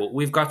here, but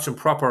we've got some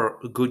proper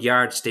good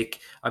yardstick.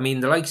 I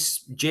mean, the likes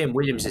Jane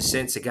Williams is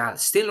Saint Segal,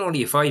 still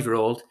only a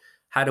 5-year-old,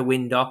 had a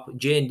wind up.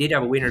 Jane did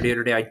have a winner the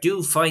other day. I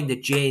do find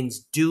that Janes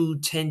do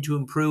tend to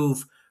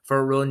improve for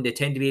a run. They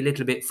tend to be a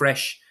little bit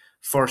fresh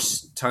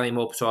first time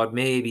up, so I'd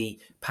maybe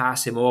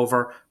pass him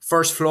over.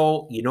 First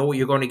Flow, you know what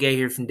you're going to get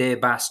here from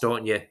Dave Bass,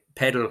 don't you?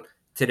 Pedal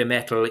to the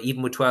metal,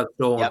 even with 12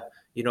 stone. Yep.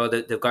 You know,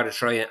 they've got to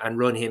try and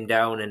run him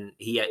down, and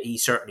he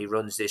certainly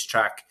runs this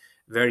track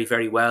very,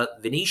 very well.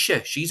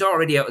 Venetia, she's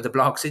already out of the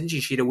blocks, isn't she?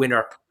 She'd a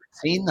winner.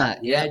 Seen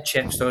that, yeah.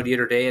 Chepstow the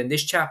other day. And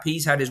this chap,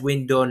 he's had his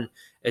win done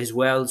as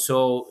well.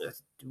 So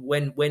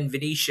when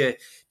Venetia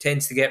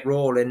tends to get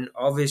rolling,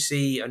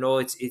 obviously, I know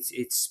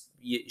it's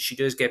she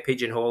does get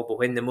pigeonholed, but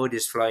when the mud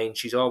is flying,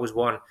 she's always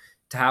one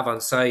to have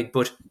on side.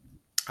 But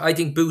I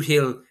think Boot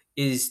Hill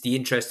is the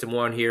interesting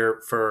one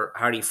here for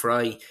Harry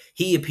Fry.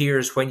 He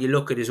appears, when you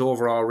look at his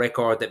overall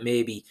record, that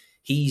maybe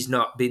he's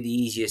not been the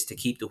easiest to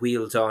keep the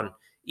wheels on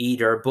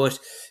either, but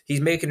he's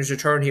making his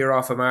return here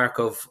off a mark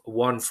of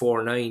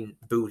 149.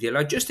 Boot Hill,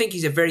 I just think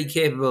he's a very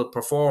capable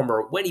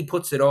performer when he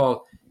puts it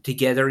all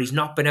together. He's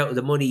not been out of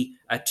the money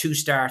at 2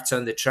 starts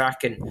on the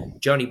track, and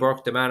Johnny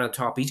Burke, the man on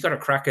top, he's got a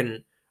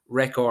cracking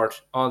record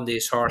on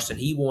this horse, and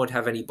he won't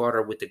have any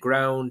bother with the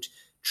ground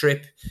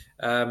trip.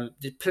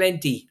 There's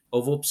plenty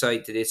of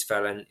upside to this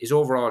fella, and his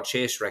overall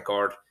chase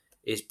record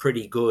is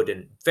pretty good,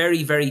 and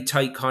very, very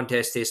tight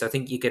contest this. I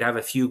think you could have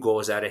a few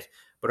goes at it,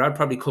 but I'd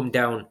probably come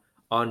down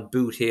on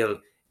Boot Hill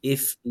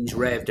if he's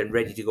revved and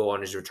ready to go on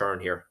his return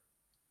here.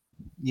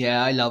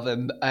 Yeah, I love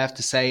him. I have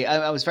to say,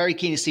 I was very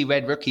keen to see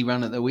Red Rookie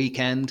run at the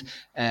weekend,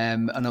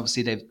 and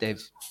obviously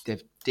they've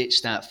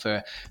ditched that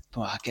for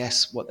I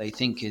guess what they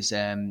think is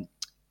the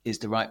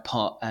right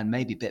pot and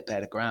maybe a bit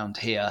better ground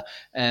here.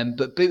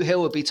 But Boot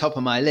Hill would be top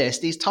of my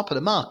list. He's top of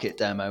the market,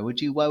 Dermo. Would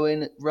you row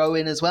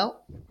in as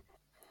well?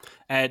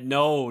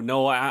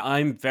 No,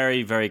 I'm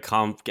very, very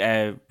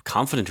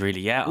confident,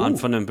 really, yeah, on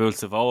Funambule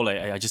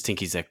Savola. I just think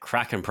he's a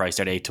cracking price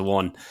at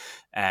 8-1.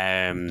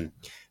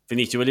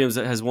 Venetia Williams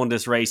has won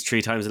this race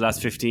 3 times in the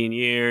last 15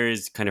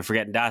 years. Kind of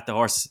forgetting that. The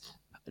horse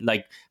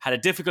had a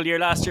difficult year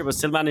last year, but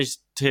still managed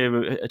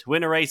to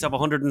win a race of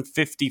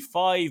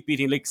 155,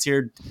 beating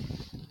Elixir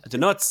the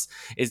Nuts.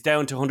 Is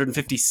down to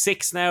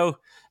 156 now.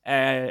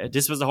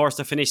 This was the horse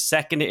that finished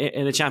second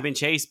in a champion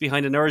chase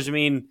behind an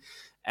Urjamine.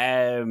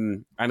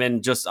 And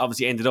then just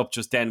obviously ended up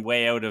just then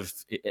way out of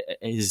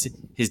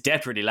his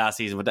depth really last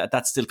season, but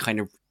that's still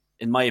kind of,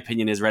 in my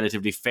opinion, is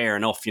relatively fair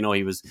enough. You know,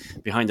 he was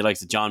behind the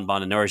likes of John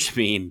Bond and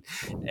Urjamine,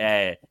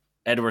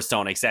 Edward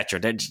Stone, etc.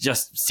 They're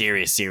just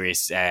serious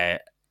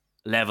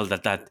level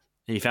that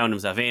he found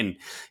himself in.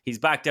 He's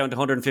back down to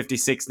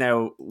 156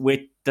 now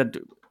with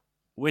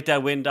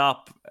that wind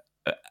up.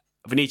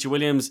 Venetia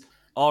Williams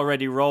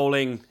already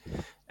rolling.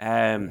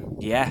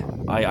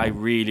 I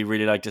really,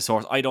 really like this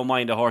horse. I don't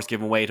mind a horse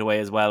giving weight away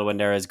as well when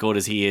they're as good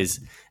as he is.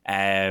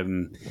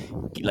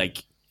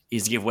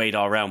 He's give weight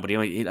all around, but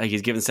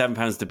he's given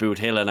 £7 to Boot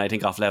Hill, and I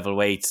think off level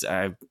weights,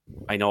 I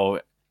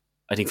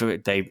think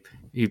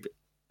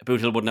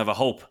Boot Hill wouldn't have a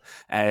hope.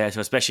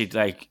 So especially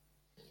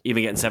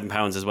even getting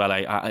 £7 as well,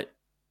 I'd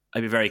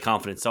be very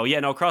confident. So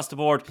across the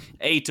board,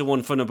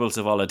 8-1 Funambule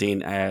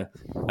Savola.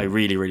 I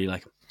really, really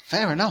like him.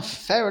 Fair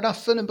enough.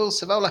 Funambule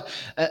Savola,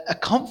 a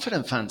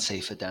confident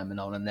fancy for Diarmuid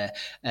Nolan there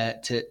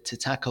to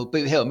tackle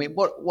Boot Hill. I mean,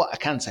 what I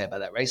can say about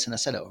that race, and I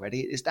said it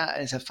already, is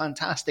that it's a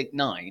fantastic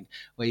 9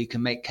 where you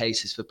can make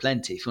cases for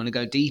plenty. If you want to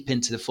go deep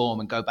into the form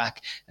and go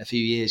back a few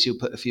years, you'll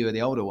put a few of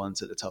the older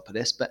ones at the top of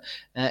this. But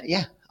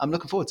I'm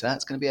looking forward to that.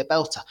 It's going to be a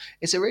belter.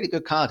 It's a really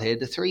good card here.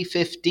 The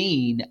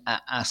 3:15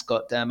 at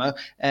Ascot, Dermo.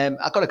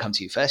 I've got to come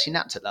to you first. You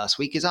napped it last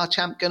week. Is our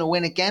champ going to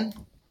win again?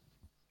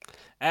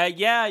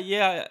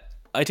 Yeah.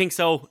 I think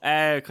so.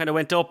 Kind of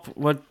went up.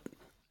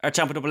 Our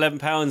champ went up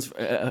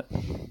 £11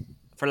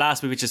 for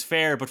last week, which is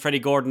fair. But Freddie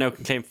Gordon now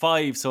can claim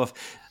 5. So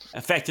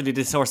effectively,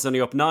 this horse is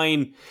only up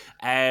 9.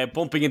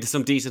 Bumping into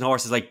some decent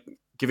horses, like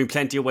giving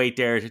plenty of weight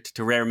there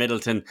to Rare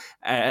Middleton.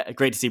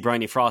 Great to see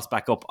Bryony Frost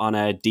back up on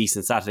a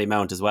decent Saturday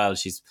mount as well.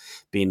 She's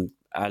been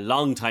a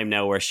long time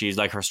now where she's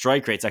her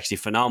strike rate's actually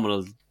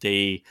phenomenal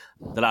the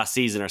last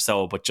season or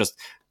so, but just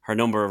her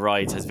number of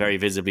rides has very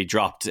visibly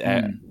dropped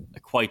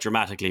quite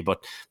dramatically.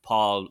 But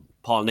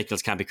Paul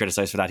Nicholls can't be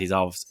criticised for that. He's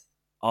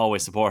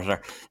always supported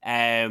her.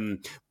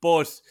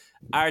 But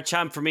our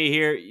champ for me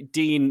here,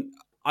 Dean,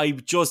 I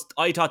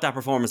thought that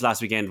performance last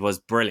weekend was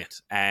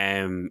brilliant.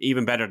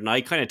 Even better than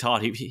I kind of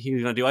thought he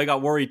was going to do. I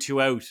got worried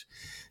throughout.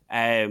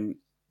 He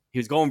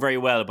was going very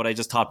well, but I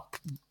just thought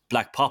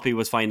Black Poppy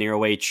was finding her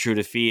way through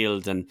the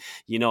field, and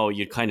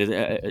you'd kind of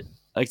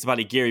like the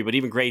Valley Geary, but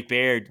even Great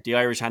Bear, the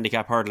Irish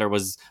handicap hurdler,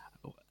 was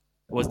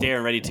there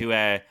and ready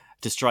to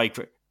strike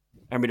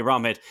Hermie de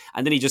Bromhead,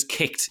 and then he just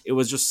kicked. It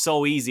was just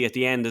so easy at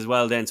the end as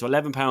well then. So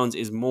 £11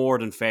 is more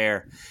than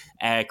fair.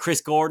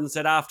 Chris Gordon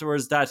said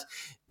afterwards that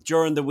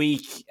during the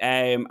week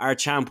our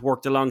champ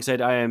worked alongside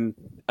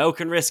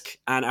Auchenrisk,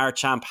 and our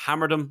champ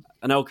hammered him.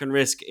 And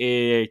Auchenrisk,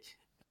 he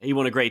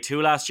won a grade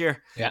 2 last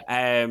year.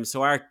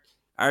 So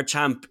our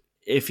champ,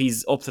 if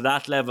he's up to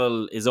that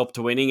level, is up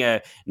to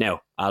winning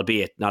now,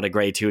 albeit not a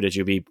grade 2 that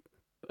you'll be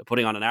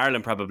putting on in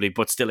Ireland probably,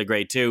 but still a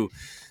grade 2.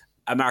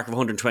 A mark of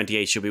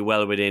 128 should be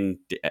well within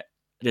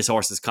this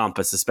horse's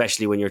compass,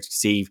 especially when you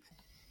see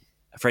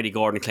Freddie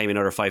Gordon claiming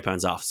another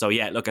 £5 off. So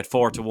look at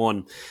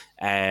 4-1.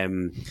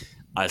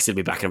 I'll still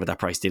be backing him at that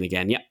price deal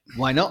again. Yeah,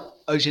 why not?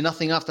 Owes you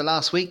nothing after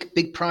last week.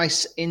 Big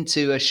price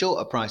into a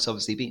shorter price,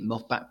 obviously beating him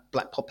off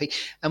Black Poppy,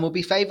 and will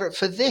be favourite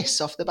for this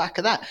off the back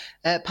of that.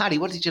 Paddy,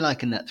 what did you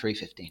like in that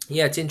 3:15?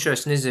 Yeah, it's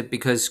interesting, isn't it?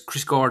 Because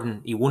Chris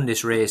Gordon, he won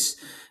this race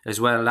as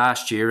well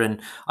last year,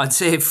 and I'd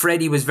say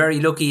Freddie was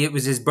very lucky. It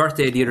was his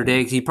birthday the other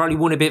day, because he probably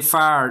won a bit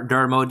far,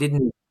 Dermo,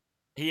 didn't he?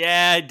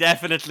 Yeah,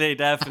 definitely,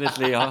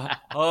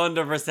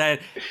 100%.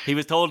 He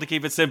was told to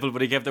keep it simple,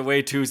 but he kept it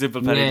way too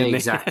simple, Paddy, didn't he?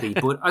 Exactly.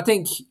 But I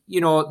think,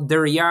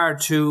 there are a yard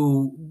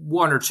to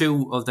one or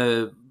two of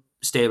the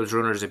stables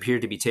runners appear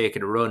to be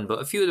taking a run,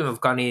 but a few of them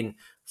have gone in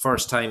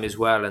first time as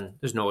well, and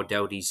there's no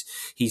doubt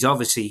he's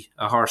obviously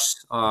a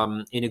horse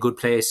in a good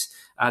place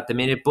at the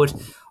minute. But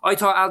I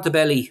thought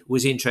Altobelli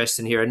was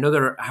interesting here,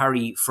 another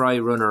Harry Fry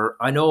runner.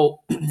 I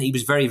know he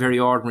was very, very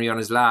ordinary on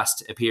his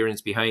last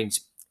appearance behind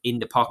In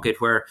the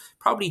Pocket, where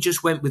probably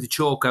just went with the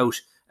choke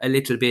out a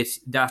little bit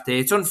that day.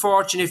 It's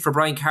unfortunate for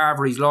Brian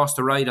Carver. He's lost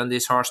the ride on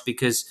this horse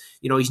because,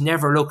 he's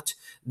never looked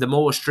the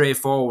most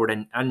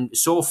straightforward, and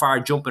so far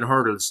jumping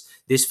hurdles,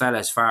 this fella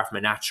is far from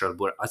a natural.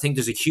 But I think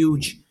there's a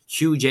huge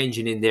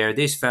engine in there.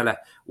 This fella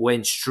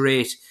went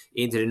straight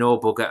into the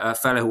notebook. A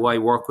fella who I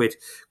work with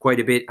quite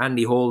a bit,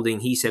 Andy Holding,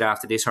 he said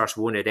after this horse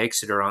won at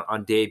Exeter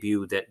on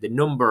debut that the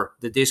number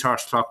that this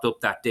horse clocked up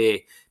that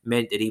day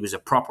meant that he was a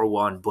proper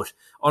one. But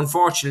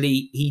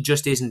unfortunately, he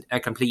just isn't a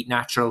complete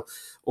natural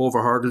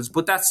over hurdles.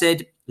 But that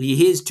said,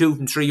 he is 2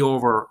 from 3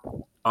 over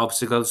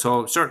obstacles,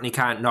 so certainly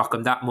can't knock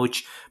him that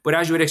much. But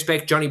as you would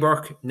expect, Johnny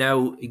Burke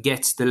now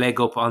gets the leg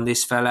up on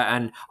this fella,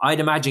 and I'd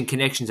imagine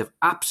Connections have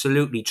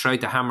absolutely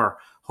tried to hammer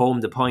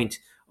home the point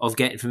of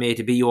getting from A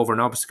to B over an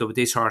obstacle with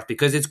this horse,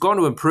 because it's going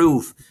to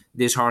improve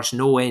this horse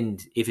no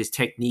end if his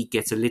technique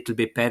gets a little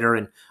bit better.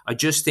 And I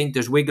just think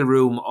there's wiggle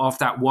room off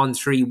that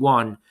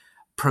 1-3-1,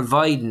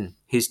 providing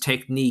his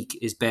technique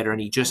is better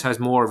and he just has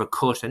more of a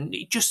cut, and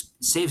he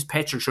just saves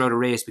petrol throughout a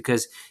race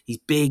because he's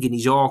big and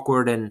he's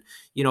awkward, and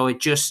it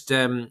just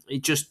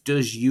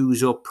does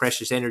use up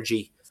precious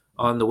energy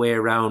on the way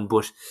around.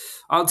 But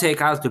I'll take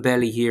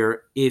Altobelli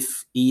here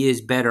if he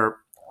is better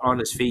on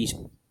his feet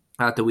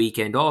at the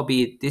weekend,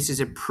 albeit this is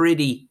a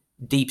pretty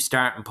deep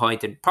starting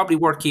point and probably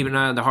worth keeping an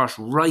eye on the horse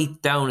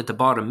right down at the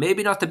bottom.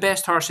 Maybe not the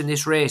best horse in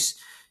this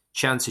race,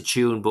 Chance of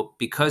Tune, but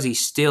because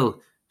he's still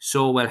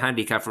so well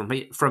handicapped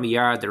from a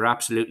yard, they're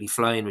absolutely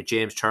flying with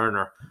James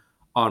Turner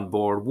on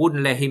board.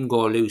 Wouldn't let him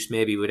go loose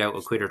maybe without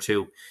a quid or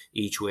two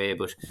each way.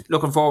 But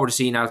looking forward to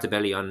seeing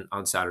Altobelli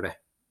on Saturday.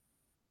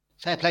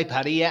 Fair play,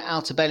 Paddy. Yeah,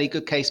 Altobelli,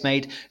 good case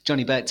made.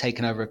 Johnny Burt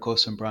taken over, of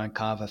course, from Brian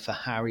Carver for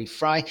Harry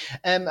Fry.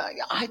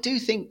 I do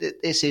think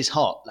that this is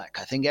hot. Like,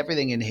 I think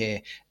everything in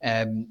here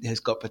has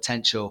got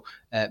potential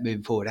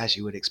moving forward, as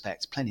you would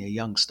expect. Plenty of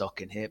young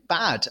stock in here.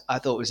 Bad, I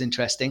thought was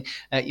interesting.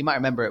 You might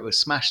remember it was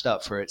smashed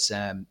up for its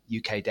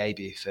UK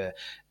debut for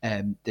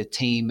the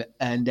team,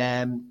 and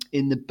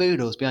in the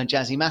Boodles behind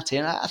Jazzy Matty,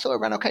 and I thought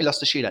it ran okay.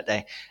 Lost a shoe that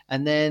day,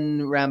 and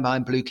then ran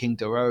behind Blue King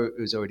Doro,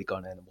 who's already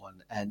gone in and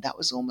won, and that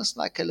was almost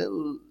like a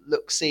little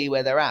look-see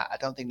where they're at. I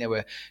don't think they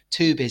were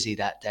too busy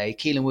that day.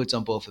 Keelan Woods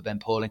on board for Ben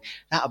Pauling.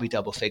 That'll be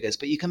double figures,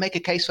 but you can make a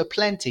case for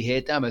plenty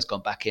here. Damo's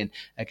gone back in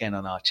again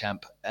on our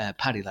champ.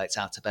 Paddy likes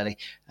Altobelli,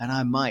 and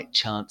I might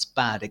chance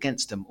Bad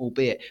against them,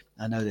 albeit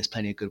I know there's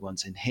plenty of good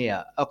ones in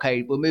here.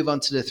 Okay, we'll move on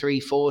to the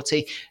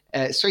 340.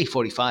 It's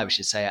 345, I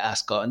should say, at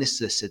Ascot, and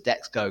this is the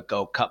Sodexo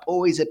Gold Cup.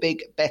 Always a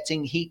big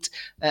betting heat,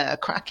 a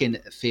cracking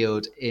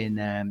field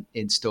in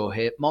store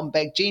here.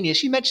 Monbeg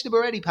Genius, you mentioned him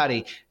already,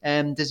 Paddy.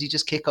 Does he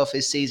just kick off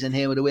his season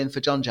here with a win for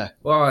John Joe?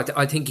 Well,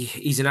 I think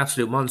he's an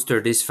absolute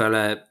monster, this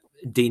fella,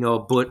 Dino,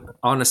 but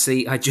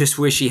honestly, I just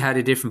wish he had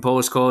a different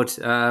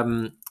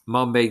postcode,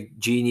 Monbeg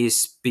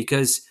Genius,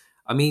 because,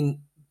 I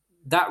mean,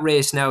 that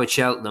race now at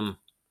Cheltenham,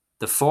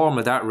 the form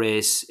of that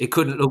race, it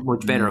couldn't look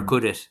much better,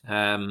 could it?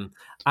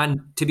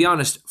 And to be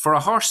honest, for a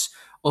horse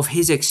of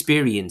his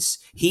experience,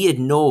 he had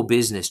no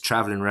business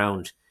travelling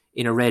around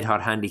in a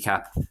red-hot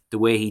handicap the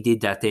way he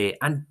did that day.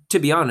 And to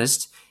be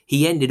honest,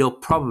 he ended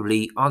up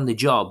probably on the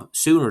job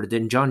sooner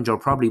than John Joe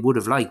probably would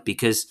have liked,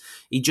 because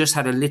he just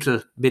had a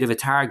little bit of a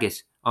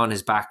target on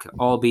his back,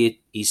 albeit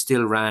he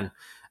still ran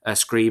a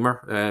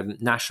screamer,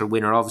 national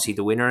winner, obviously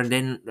the winner, and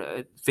then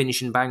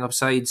finishing bang up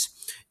sides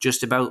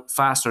just about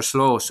fast or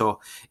slow. So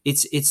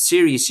it's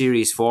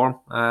serious form.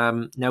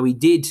 Now, he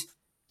did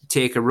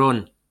take a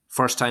run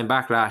first time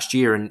back last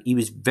year, and he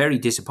was very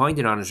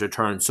disappointed on his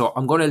return. So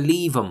I'm going to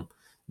leave him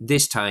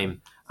this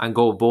time and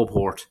go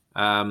Beauport.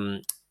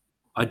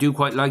 I do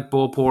quite like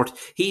Beauport.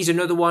 He's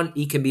another one.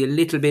 He can be a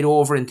little bit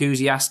over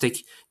enthusiastic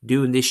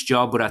doing this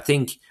job, but I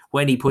think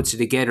when he puts it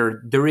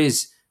together, there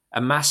is a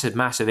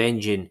massive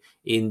engine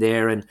in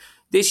there. And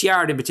this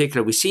yard in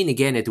particular, we've seen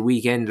again at the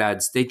weekend,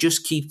 lads, they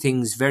just keep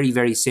things very,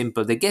 very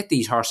simple. They get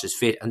these horses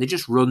fit and they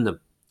just run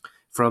them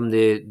from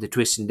the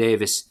Twiston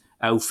Davis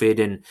outfit.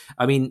 And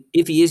I mean,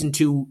 if he isn't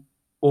too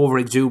over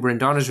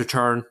exuberant on his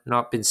return,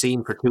 not been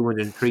seen for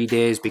 203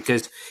 days,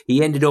 because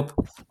he ended up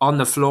on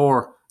the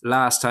floor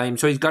last time,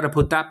 so he's got to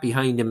put that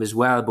behind him as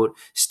well. But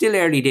still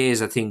early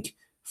days, I think,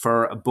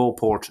 for a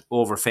Beauport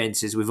over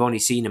fences. We've only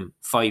seen him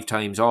 5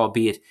 times,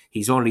 albeit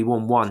he's only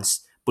won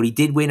once, but he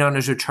did win on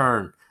his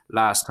return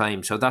last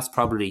time, so that's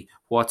probably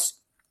what's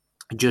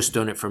just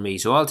done it for me.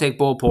 So I'll take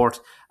Beauport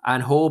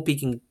and hope he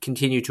can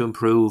continue to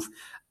improve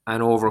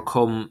and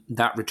overcome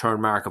that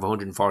return mark of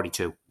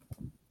 142.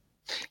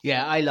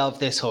 Yeah, I love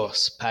this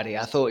horse, Paddy.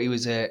 I thought he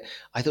was going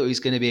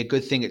to be a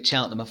good thing at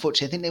Cheltenham.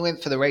 Unfortunately, I think they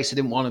went for the race I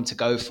didn't want him to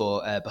go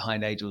for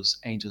behind Angel's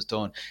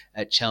Dawn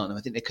at Cheltenham.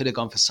 I think they could have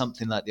gone for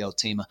something like the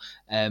Ultima.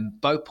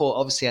 Beauport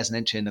obviously has an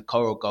entry in the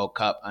Coral Gold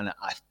Cup, and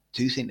I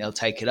do think they'll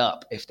take it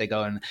up if they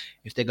go and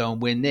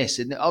win this.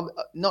 And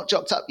not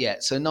jocked up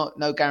yet, so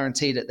no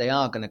guarantee that they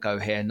are going to go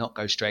here and not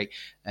go straight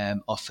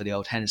off for the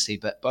old Hennessy.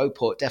 But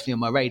Beauport definitely on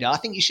my radar. I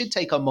think you should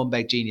take on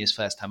Monbeg Genius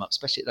first time up,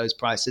 especially at those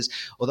prices.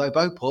 Although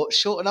Beauport's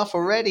short enough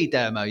already,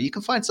 Dermo. You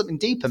can find something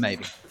deeper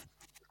maybe.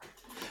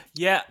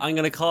 Yeah, I'm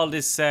going to call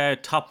this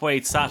Top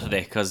Weight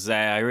Saturday, because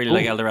I really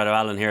like Eldorado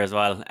Allen here as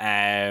well.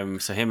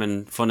 So him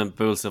and Fun and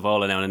Bull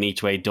Savola now in an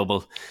each way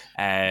double.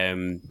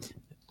 It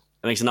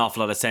makes an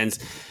awful lot of sense.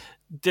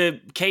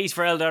 The case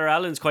for Eldar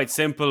Allen is quite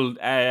simple.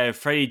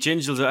 Freddie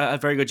Gingel's a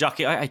very good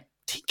jockey. I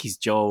think he's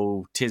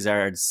Joe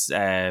Tizard's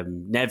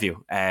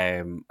nephew.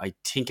 I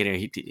think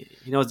he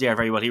knows the air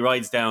very well. He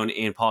rides down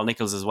in Paul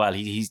Nicholls as well.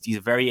 He's a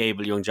very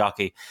able young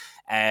jockey.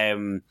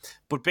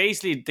 But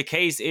basically, the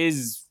case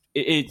is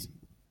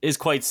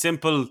quite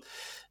simple.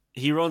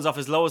 He runs off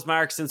his lowest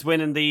mark since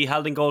winning the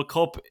Haldon Gold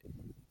Cup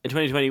in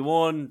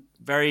 2021.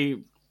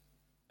 Very,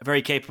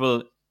 very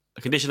capable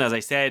condition, as I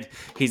said.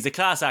 He's the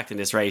class act in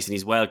this race, and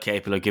he's well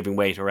capable of giving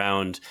weight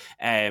around.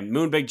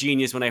 Moonbig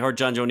Genius, when I heard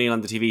John Joe Neal on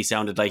the TV,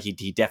 sounded like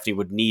he definitely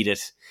would need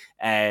it.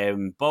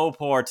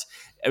 Beauport,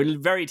 a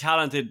very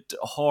talented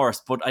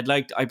horse, but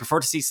I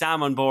prefer to see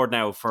Sam on board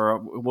now for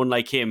one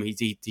like him.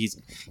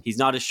 He's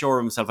not as sure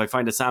of himself. I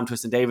find that Sam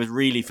Twiston Davis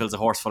really fills a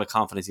horse full of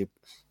confidence. He's a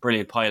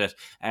brilliant pilot.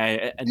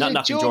 Not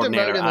knocking Jordan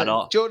Naylor at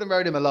all. Jordan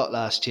rode him a lot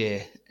last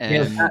year.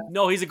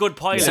 No, he's a good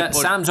pilot.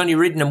 Sam's only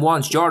ridden him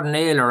once. Jordan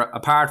Naylor,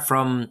 apart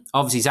from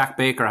obviously Zach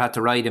Baker had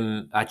to ride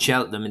him at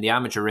Cheltenham in the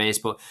amateur race,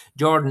 but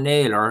Jordan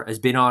Naylor has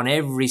been on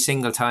every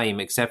single time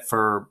except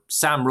for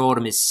Sam rode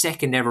him his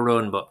second ever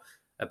run, but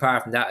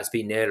apart from that, it's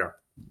been Naylor.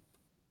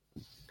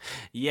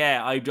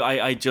 Yeah,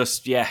 I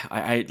just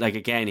like,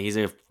 again, he's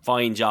a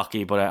fine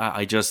jockey, but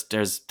I just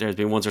there's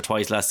been once or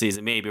twice last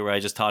season maybe where I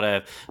just thought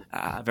a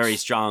very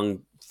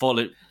strong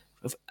full.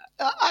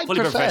 I fully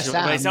prefer professional.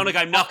 Sam. But I sound like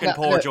I'm knocking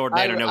poor Jordan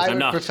Naylor now, because I'm would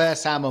not. prefer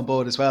Sam on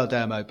board as well,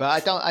 Dermo.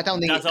 But I don't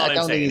think That's all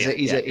I'm saying,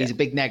 he's a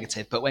big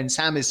negative. But when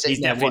Sam is sitting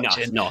He's there definitely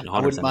watching, not. No,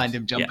 I wouldn't 100% mind not.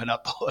 him jumping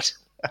up board.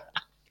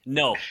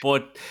 No,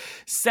 but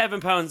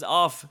 £7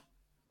 off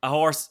a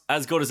horse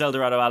as good as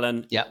Eldorado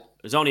Allen. Yeah.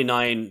 There's only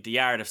 9. The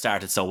yard have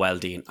started so well,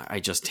 Dean. I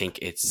just think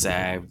it's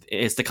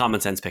the common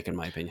sense pick, in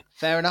my opinion.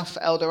 Fair enough.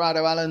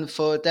 Eldorado Allen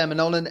for Dem and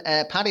Nolan.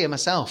 Paddy and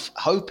myself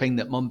hoping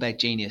that Monbeg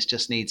Genius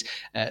just needs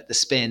the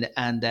spin,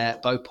 and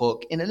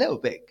Beauport in a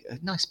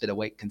nice bit of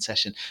weight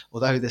concession.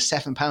 Although the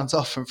 £7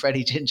 off from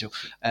Freddie Gingell,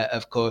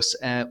 of course,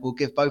 will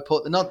give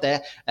Beauport the nod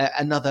there.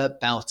 Another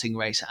belting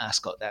race at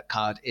Ascot. That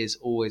card is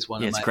always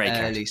one of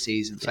my early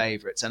season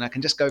favourites. And I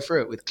can just go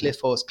through it with Cliff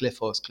Horse.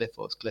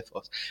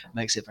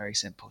 Makes it very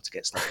simple to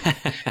get stuck in.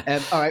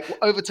 All right,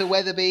 over to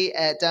Wetherby.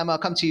 Dan, I'll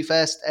come to you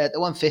first. The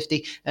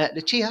 150.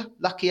 Lucia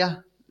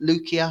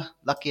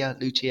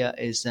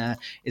is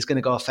going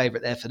to go off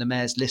favourite there for the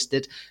mares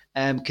listed.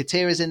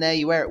 Katira's in there.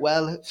 You wear it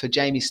well for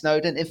Jamie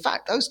Snowden. In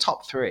fact, those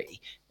top 3,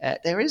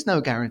 there is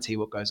no guarantee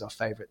what goes off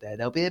favourite there.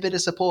 There'll be a bit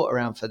of support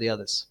around for the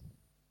others.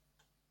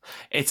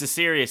 It's a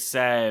serious...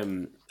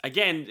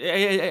 Again,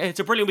 it's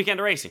a brilliant weekend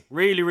of racing.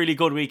 Really, really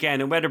good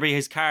weekend. And Wetherby,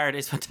 his card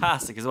is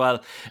fantastic as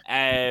well,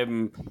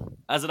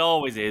 as it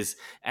always is.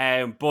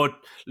 But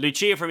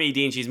Lucia, for me,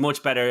 Dean, she's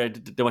much better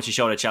than what she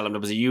showed at Cheltenham. There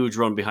was a huge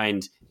run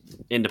behind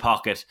in the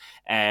pocket.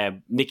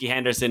 Nicky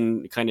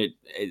Henderson,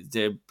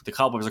 the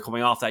cobwebs are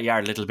coming off that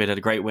yard a little bit. Had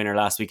a great winner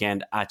last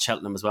weekend at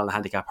Cheltenham as well, the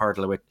handicap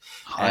hurdle with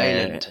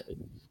Highland.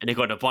 And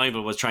Nico de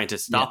Boimel was trying to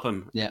stop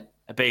him. Yeah.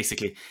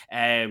 Basically.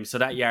 So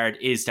that yard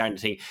is starting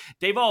to think.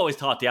 They've always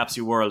thought the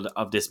absolute world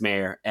of this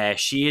mare.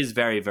 She is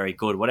very, very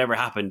good. Whatever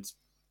happened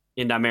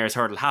in that mare's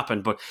hurdle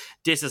happened, but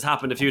this has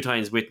happened a few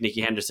times with Nicky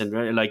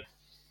Henderson. Like,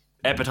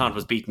 Epatante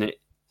was beaten it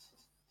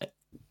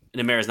in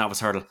the mare's novice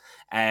hurdle.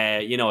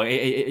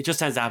 It just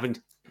tends to happen.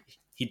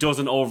 He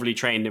doesn't overly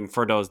train them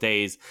for those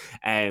days.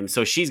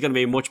 So she's going to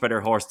be a much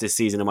better horse this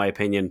season, in my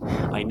opinion.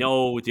 I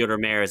know the other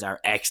mares are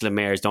excellent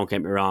mares, don't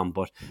get me wrong,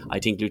 but I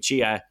think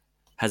Lucia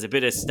has a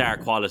bit of star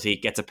quality,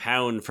 gets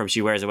 £1 from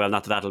She Wears It Well.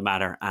 Not that that'll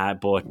matter,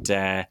 but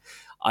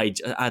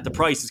at the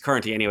price is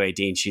currently anyway,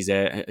 Dean, she's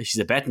a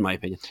bet in my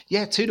opinion.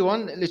 Yeah,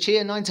 2-1.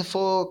 Lucia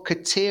 9-4.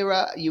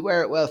 Katira, You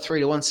Wear It Well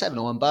 3-1.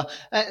 7-1 bar.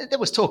 There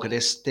was talk of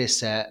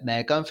this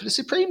mare going for the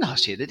Supreme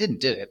last year. They didn't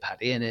do it,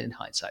 Paddy, and in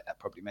hindsight that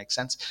probably makes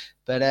sense.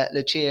 But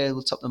Lucia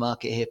will top the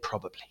market here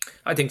probably.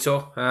 I think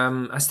so.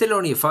 Still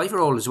only a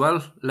 5-year-old as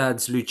well,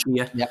 lads.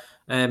 Lucia.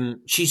 Yeah.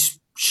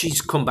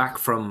 She's come back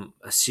from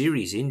a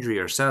serious injury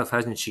herself,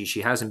 hasn't she?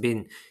 She hasn't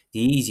been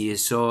the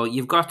easiest. So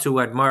you've got to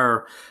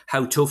admire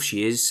how tough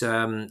she is.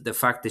 The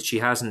fact that she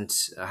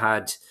hasn't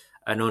had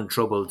an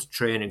untroubled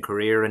training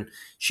career, and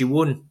she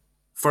won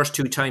first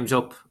 2 times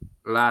up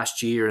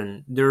last year,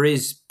 and there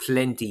is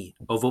plenty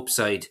of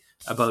upside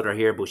about her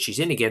here, but she's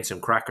in against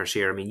some crackers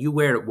here. I mean, You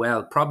Wear It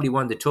Well, probably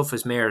one of the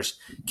toughest mares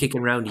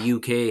kicking around the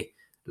UK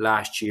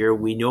last year.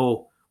 We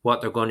know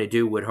what they're going to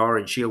do with her,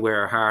 and she'll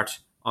wear her heart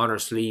on her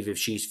sleeve if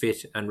she's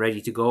fit and ready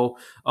to go.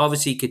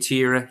 Obviously,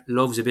 Katira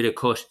loves a bit of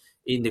cut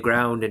in the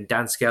ground, and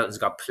Dan Skelton's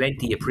got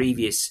plenty of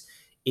previous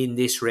in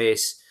this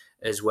race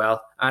as well.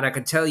 And I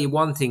can tell you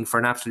one thing for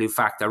an absolute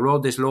fact. I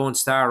rode this Lone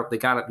Star up the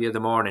Gallop the other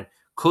morning.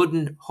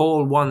 Couldn't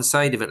hold one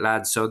side of it,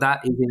 lads. So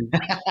that is in,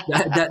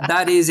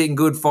 that is in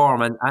good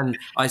form. And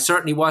I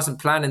certainly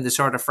wasn't planning the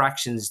sort of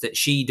fractions that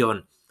she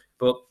done.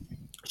 But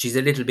she's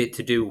a little bit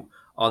to do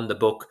on the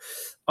book.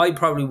 I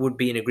probably would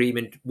be in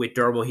agreement with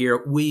Dermo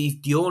here.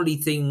 The only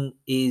thing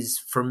is,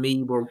 for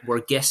me, we're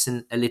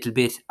guessing a little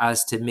bit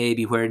as to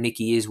maybe where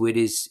Nicky is with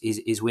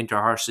his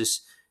winter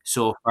horses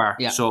so far.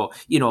 Yeah. So,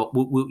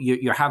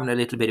 you're having a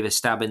little bit of a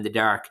stab in the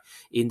dark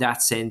in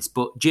that sense.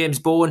 But James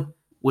Bowen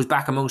was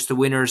back amongst the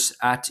winners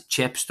at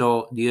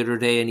Chepstow the other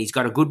day, and he's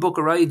got a good book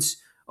of rides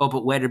up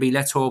at Wetherby.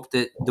 Let's hope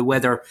that the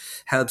weather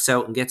helps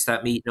out and gets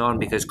that meeting on,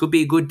 because it could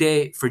be a good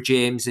day for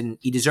James, and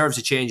he deserves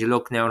a change of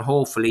look now, and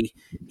hopefully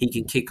he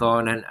can kick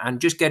on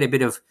and just get a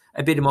bit of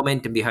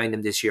momentum behind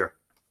him this year.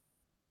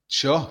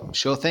 Sure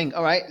thing.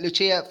 All right,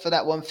 Lucia for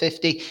that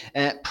 150,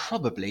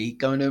 probably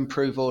going to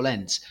improve all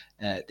ends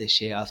this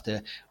year after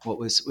what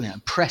was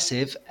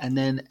impressive and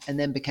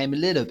then became a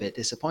little bit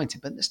disappointing.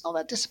 But it's not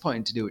that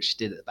disappointing to do what she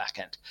did at the back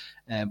end.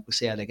 We'll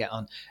see how they get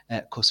on.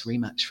 Of course,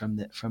 rematch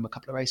from a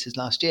couple of races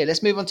last year.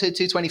 Let's move on to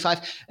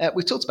 225.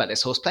 We've talked about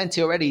this horse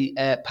plenty already,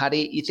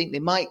 Paddy. You think they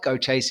might go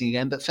chasing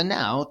again, but for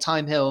now,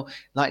 Time Hill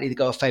likely to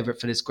go a favourite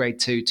for this Grade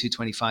 2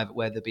 225 at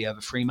Wetherby over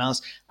 3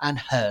 miles and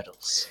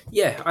hurdles.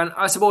 Yeah, and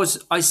I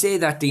suppose I say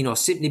that, Dino,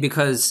 simply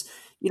because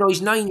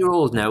he's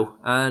 9-year-old now,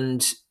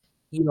 and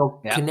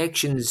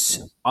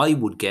connections, I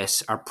would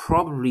guess, are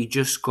probably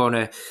just going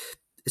to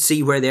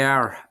see where they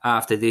are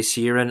after this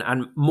year,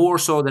 and more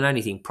so than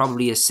anything,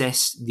 probably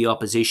assess the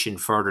opposition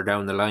further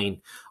down the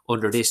line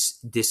under this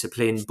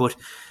discipline. But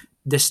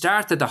the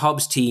start that the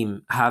Hobbs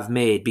team have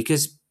made,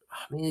 because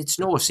it's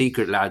no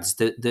secret, lads,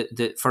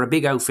 that for a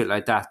big outfit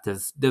like that,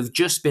 they've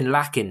just been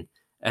lacking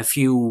a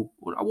few,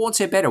 I won't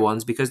say better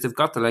ones because they've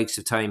got the likes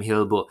of Time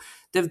Hill, but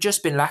they've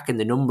just been lacking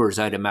the numbers,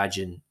 I'd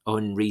imagine,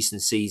 on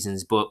recent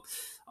seasons. But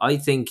I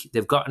think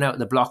they've gotten out of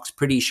the blocks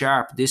pretty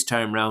sharp this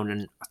time round,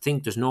 and I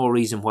think there's no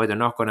reason why they're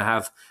not going to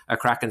have a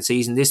cracking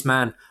season. This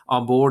man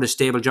on board, a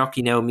stable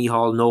jockey now,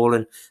 Micheál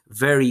Nolan,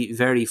 very,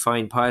 very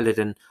fine pilot,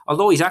 and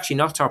although he's actually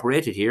not top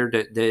rated here,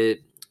 the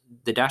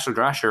Dashel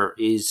Drasher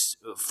is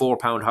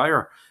 £4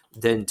 higher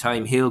than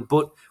Time Hill.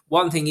 But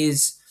one thing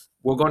is,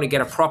 we're going to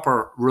get a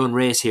proper run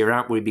race here,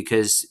 aren't we?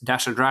 Because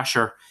Dashel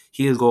Drasher,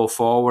 he'll go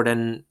forward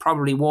and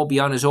probably won't be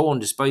on his own,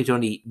 despite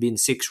only being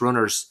 6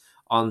 runners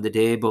on the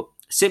day. But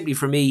simply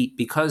for me,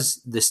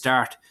 because the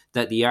start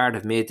that the Yard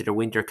have made to their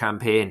winter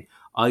campaign,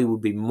 I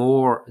would be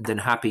more than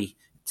happy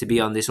to be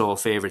on this old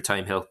favourite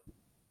Time Hill.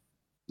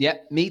 Yeah,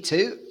 me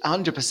too,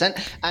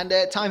 100%.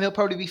 And Time Hill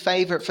probably be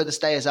favourite for the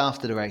stayers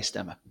after the race,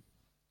 Demma.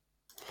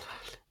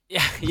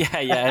 Yeah.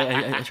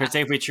 I should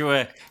say if we threw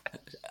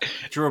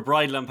a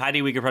bridle on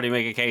Paddy, we could probably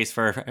make a case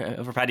for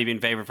Paddy being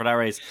favourite for that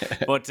race.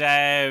 But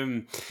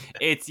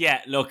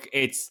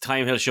it's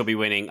Time Hill should be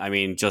winning. I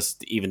mean,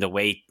 just even the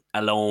weight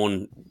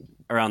alone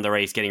around the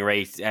race, getting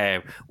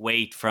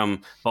weight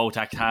from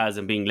Botac has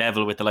and being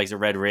level with the likes of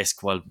Red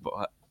Risk while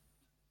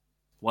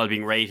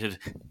being rated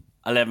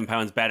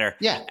 £11 better.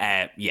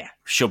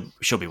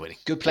 Should be winning.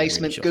 Good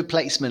placement, really good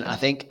placement, I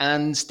think,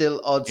 and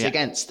still odds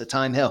against the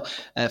Time Hill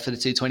for the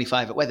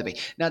 225 at Wetherby.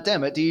 Now,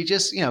 Dermot, do you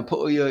just put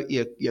all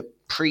your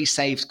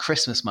pre-saved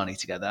Christmas money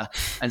together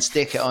and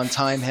stick it on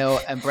Time Hill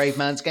and Brave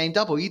Man's Game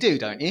Double? You do,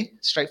 don't you?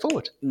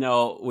 Straightforward.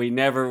 No, we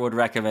never would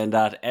recommend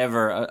that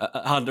ever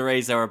on the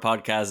Race Hour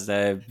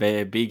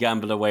podcast. Be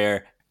gamble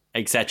aware,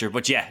 etc.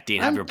 But yeah,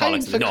 Dean, have your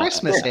bollocks for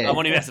Christmas here. I'm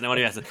only messing. Have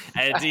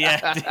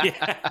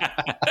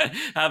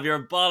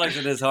your bollocks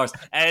in this horse.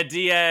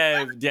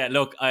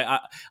 Look,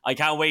 I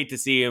can't wait to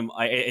see him.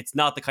 It's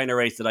not the kind of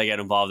race that I get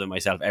involved in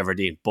myself ever,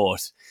 Dean.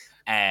 But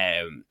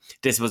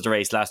this was the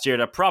race last year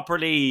that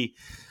properly.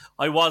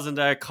 I wasn't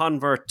a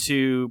convert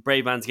to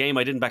Brave Man's Game.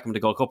 I didn't back him to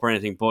Gold Cup or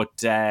anything, but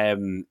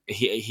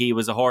he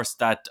was a horse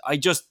that I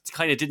just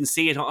kind of didn't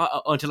see it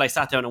until I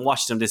sat down and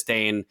watched him this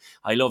day. And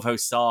I love how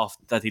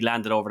soft that he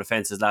landed over the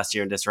fences last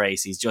year in this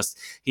race.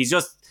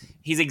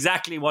 He's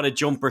exactly what a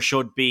jumper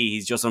should be.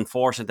 He's just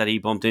unfortunate that he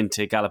bumped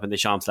into Gallopin des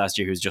Champs last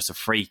year, who's just a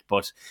freak.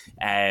 But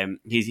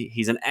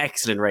he's an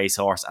excellent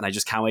racehorse, and I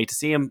just can't wait to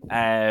see him.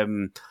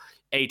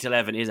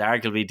 8-11 is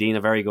arguably, Dean,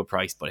 a very good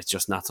price, but it's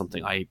just not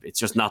something it's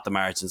just not the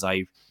margins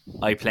I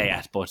play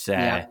at. But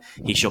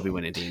he should be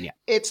winning, Dean. Yeah,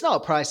 it's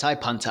not a price I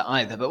punt at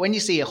either. But when you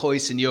see a Hoy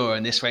Senor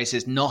and this race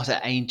is not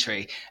at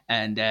Aintree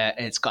and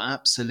it's got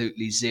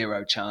absolutely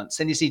zero chance,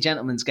 then you see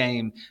Gentleman's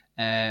Game.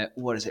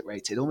 What is it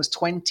rated? Almost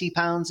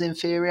 £20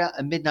 inferior,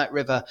 and Midnight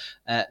River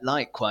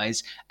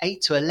likewise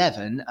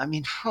 8-11. I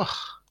mean,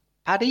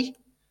 Paddy.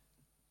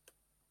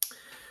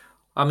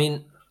 I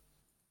mean,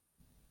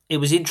 it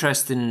was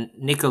interesting.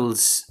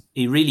 Nichols,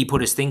 he really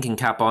put his thinking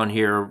cap on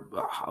here.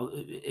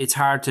 It's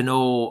hard to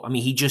know. I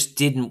mean, he just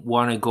didn't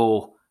want to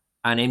go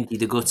and empty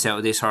the guts out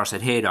of this horse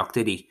at Haydock,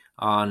 did he?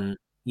 On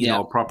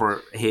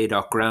proper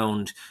Haydock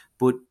ground.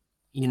 But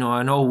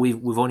I know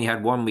we've only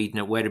had one meeting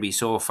at Wetherby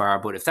so far.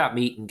 But if that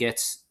meeting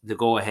gets the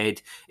go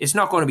ahead, it's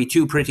not going to be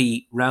too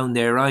pretty round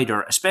there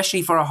either.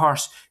 Especially for a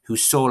horse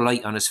who's so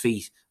light on his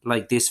feet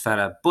like this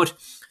fella. But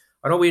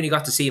I know we only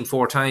got to see him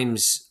 4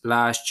 times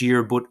last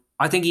year, but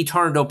I think he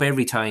turned up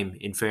every time,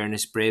 in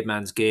fairness, Brave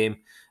Man's Game.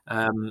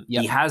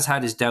 He has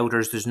had his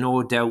doubters. There's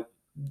no doubt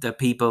that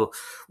people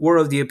were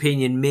of the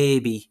opinion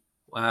maybe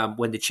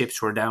when the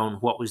chips were down,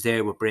 what was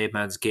there with Brave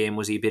Man's Game?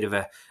 Was he a bit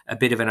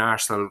of an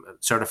Arsenal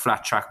sort of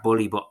flat track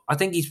bully? But I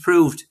think he's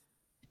proved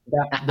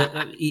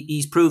that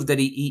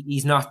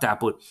he's not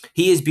that. But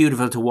he is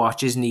beautiful to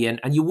watch, isn't he?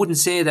 And you wouldn't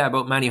say that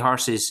about many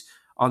horses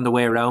on the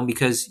way around,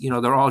 because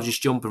they're all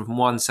just jumping from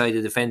one side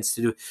of the fence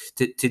to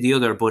the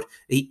other. But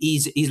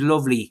he's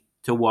lovely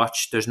to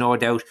watch, there's no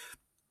doubt.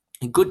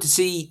 And good to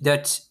see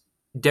that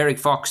Derek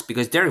Fox,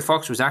 because Derek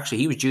Fox was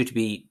due to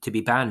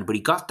be banned, but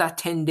he got that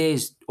 10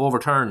 days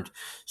overturned,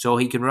 so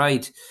he can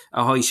ride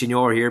a Hoy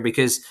Senor here.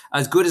 Because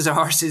as good as a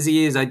horse as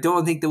he is, I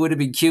don't think they would have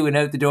been queuing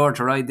out the door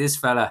to ride this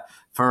fella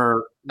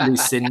for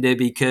Lucinda,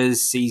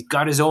 because he's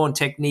got his own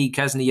technique,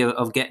 hasn't he,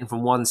 of getting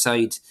from one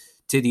side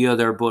to the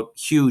other. But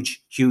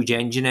huge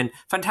engine, and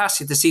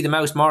fantastic to see the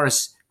Mouse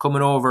Morris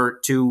coming over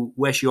to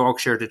West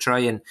Yorkshire to try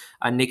and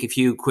nick a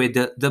few quid.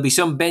 There'll be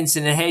some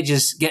Benson and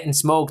Hedges getting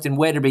smoked in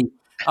Wetherby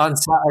on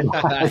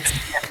Saturday.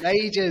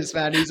 Majors,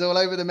 man. He's all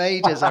over the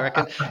majors, I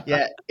reckon.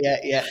 Yeah.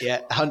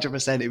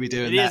 100% he'll be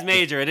doing that.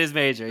 It is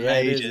major.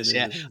 Yeah, majors,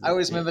 I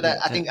always remember that.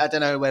 I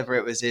don't know whether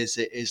it was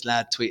his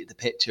lad tweeted the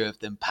picture of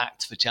them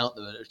packed for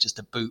Cheltenham, and it was just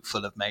a boot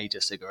full of major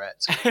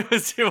cigarettes. It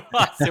was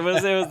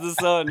the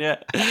sun,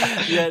 yeah.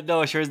 Yeah,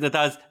 no, sure, isn't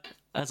it?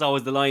 That's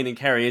always the line in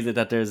Kerry, isn't it?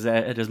 That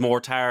there's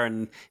more tar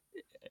in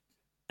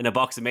a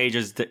box of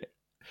majors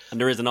and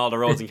there isn't all the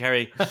roads in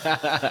Kerry.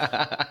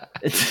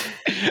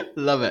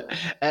 Love it.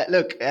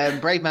 Look,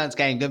 Brave Man's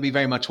Game going to be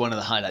very much one of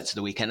the highlights of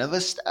the weekend, of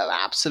an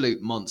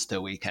absolute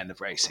monster weekend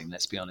of racing,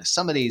 let's be honest.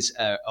 Some of these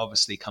are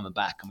obviously coming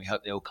back, and we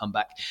hope they all come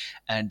back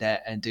and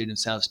do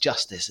themselves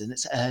justice, and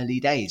it's early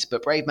days.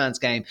 But Brave Man's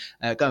Game,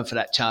 going for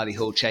that Charlie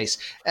Hall chase,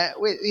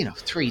 with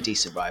 3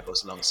 decent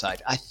rivals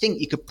alongside. I think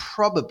you could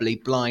probably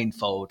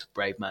blindfold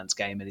Brave Man's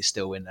Game and he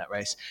still win that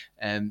race.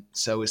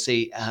 So we'll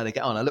see how they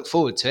get on. I look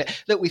forward to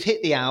it. Look, we've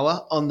hit the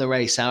hour on the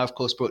race hour, of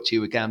course, brought to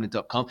you with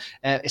gambling.com.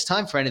 It's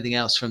time for anything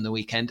else from the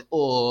weekend,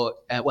 or,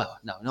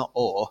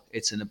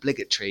 it's an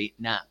obligatory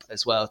nap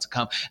as well to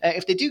come.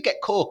 If they do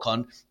get Cork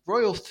on,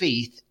 Royal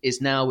Thief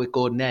is now with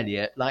Gordon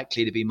Elliott,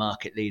 likely to be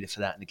market leader for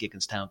that in the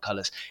Gigginstown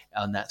colours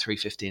on that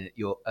 3:15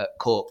 at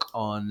Cork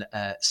on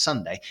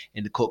Sunday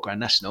in the Cork Grand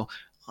National.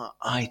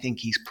 I think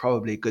he's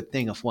probably a good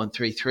thing off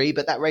 133,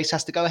 but that race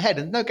has to go ahead,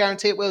 and no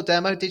guarantee it will.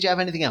 Dermo, did you have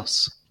anything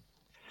else?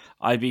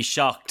 I'd be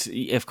shocked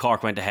if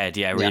Cork went ahead.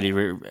 Yeah,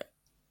 really.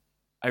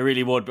 I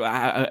really would.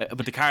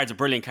 But the card's a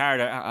brilliant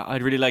card.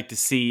 I'd really like to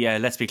see,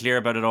 let's be clear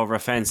about it, over a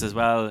fence as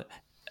well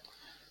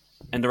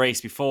in the race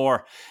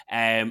before.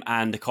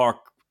 And the Cork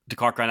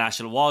Grand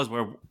National was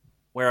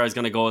where I was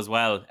going to go as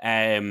well.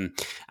 And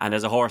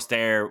there's a horse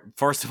there,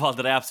 first of all,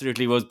 that I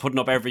absolutely was putting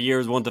up every year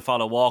as one to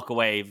follow, Walk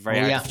Away.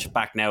 Very hard to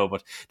back now,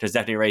 but there's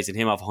definitely raising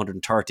him off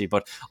 130.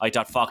 But I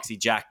thought Foxy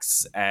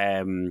Jacks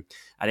at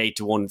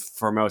 8-1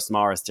 for Mouse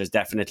Morris. There's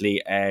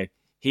definitely,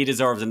 he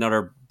deserves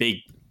another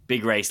big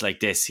race like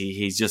this.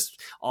 He's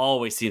just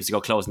always seems to go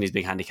close in these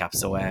big handicaps.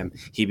 So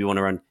he'd be one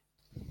around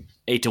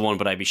 8-1,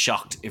 but I'd be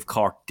shocked if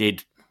Cork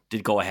did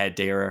go ahead.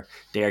 They are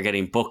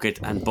getting bucket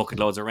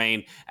loads of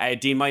rain.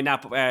 Dean, my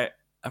nap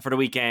for the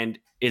weekend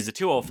is the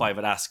 205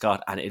 at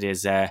Ascot, and it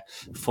is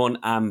Fun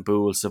and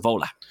Bool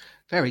Savola.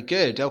 Very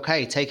good.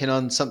 Okay, taking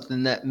on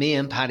something that me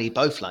and Paddy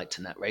both liked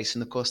in that race,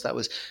 and of course that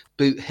was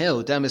Boot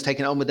Hill. Dermot's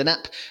taking it on with the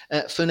nap,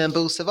 Fun and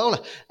Bool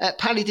Savola.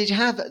 Paddy, did you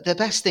have the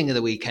best thing of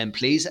the weekend,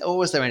 please, or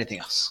was there anything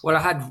else? Well,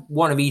 I had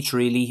one of each,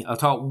 really. I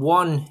thought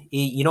one,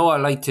 I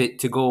like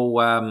to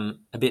go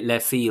a bit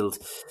left field.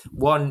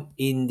 One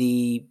in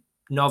the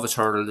novice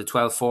hurdle, the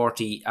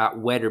 1240 at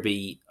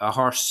Wetherby, a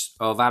horse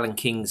of Alan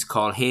King's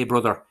called Hey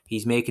Brother.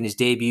 He's making his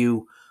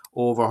debut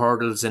over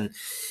hurdles, and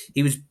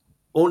he was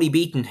only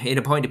beaten in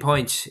a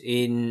point-to-point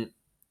in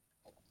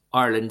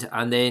Ireland,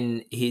 and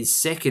then his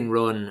second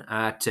run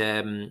at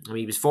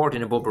he was fourth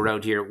in a bumper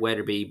round here at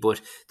Wetherby,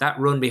 but that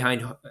run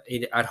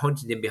at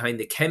Huntingdon behind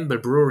the Kemble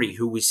Brewery,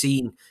 who was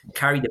seen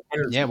carry the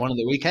penalty. One of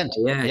the weekend.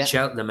 At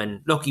Cheltenham,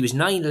 and look, he was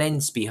 9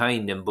 lengths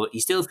behind him, but he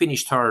still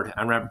finished third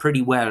and ran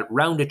pretty well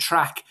round a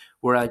track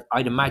where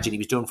I'd imagine he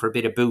was done for a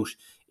bit of boot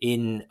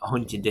in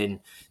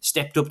Huntingdon.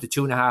 Stepped up to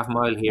 2.5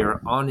 mile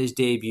here on his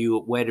debut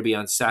at Wetherby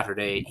on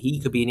Saturday. He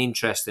could be an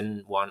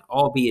interesting one,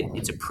 albeit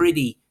it's a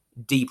pretty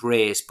deep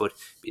race, but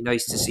it'd be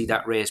nice to see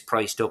that race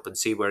priced up and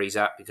see where he's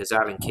at, because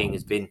Alan King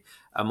has been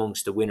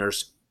amongst the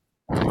winners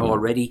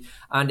already.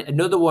 And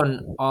another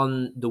one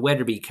on the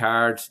Wetherby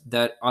card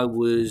that I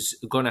was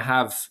going to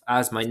have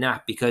as my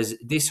nap, because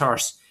this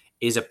horse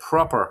is a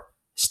proper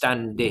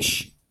stand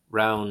dish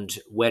round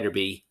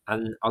Wetherby,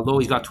 and although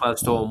he's got 12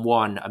 stone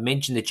 1, I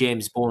mentioned that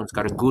James Bowen's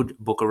got a good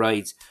book of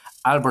rides.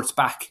 Albert's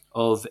back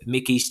of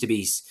Mick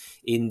Easterby's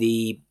in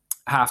the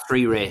half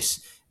 3 race.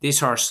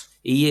 This horse,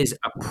 he is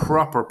a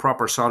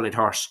proper solid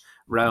horse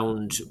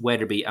round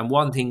Wetherby, and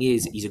one thing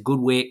is he's a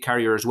good weight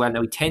carrier as well.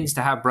 Now he tends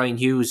to have Brian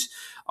Hughes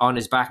on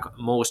his back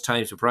most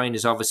times, but Brian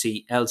is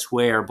obviously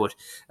elsewhere, but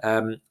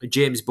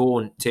James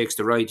Bowen takes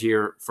the ride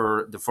here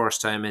for the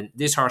first time, and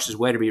this horse's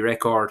Wetherby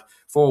record,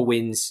 4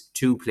 wins,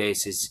 2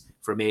 places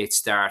from 8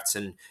 starts,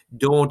 and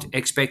don't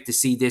expect to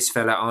see this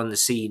fella on the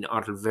scene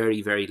until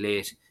very, very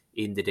late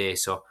in the day.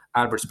 So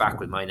Albert's back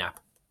with my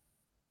nap.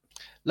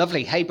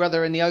 Lovely. Hey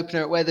Brother in the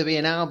opener at Wetherby,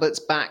 and Albert's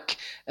back.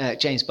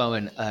 James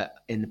Bowen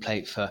in the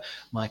plate for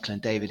Michael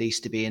and David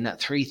Easterby in that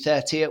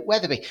 3:30 at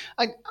Wetherby.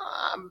 I'm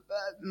a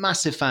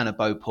massive fan of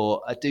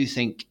Beauport. I do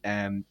think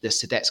the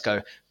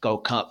Sodexo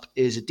Gold Cup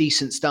is a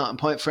decent starting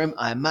point for him.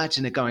 I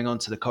imagine they're going on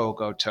to the Coral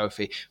Gold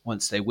Trophy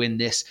once they win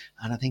this,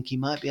 and I think he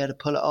might be able to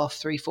pull it off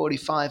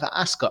 3:45 at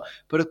Ascot.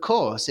 But of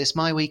course, it's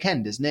my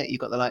weekend, isn't it?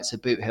 You've got the likes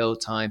of Boot Hill,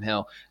 Time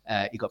Hill,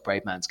 you've got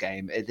Brave Man's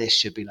Game. This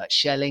should be like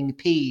shelling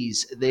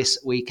peas this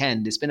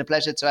weekend. It's been a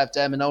pleasure to have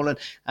Dermot Nolan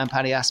and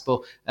Paddy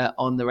Aspell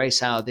on the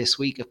race hour this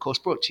week, of course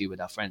brought to you with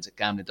our friends at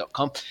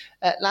gambling.com.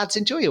 Lads,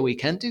 enjoy your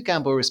weekend, do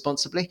gamble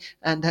responsibly,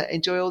 and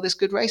enjoy all this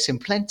good racing.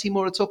 Plenty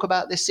more to talk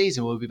about this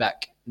season. We'll be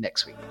back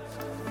next week.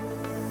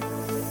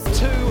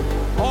 2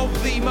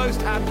 of the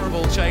most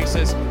admirable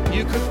chasers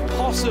you could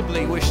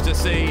possibly wish to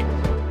see.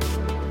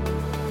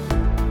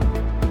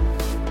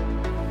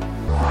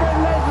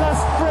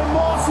 Relentless,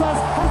 remorseless,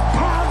 and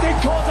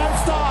pounding Cheltenham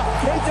Star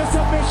into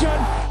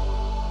submission.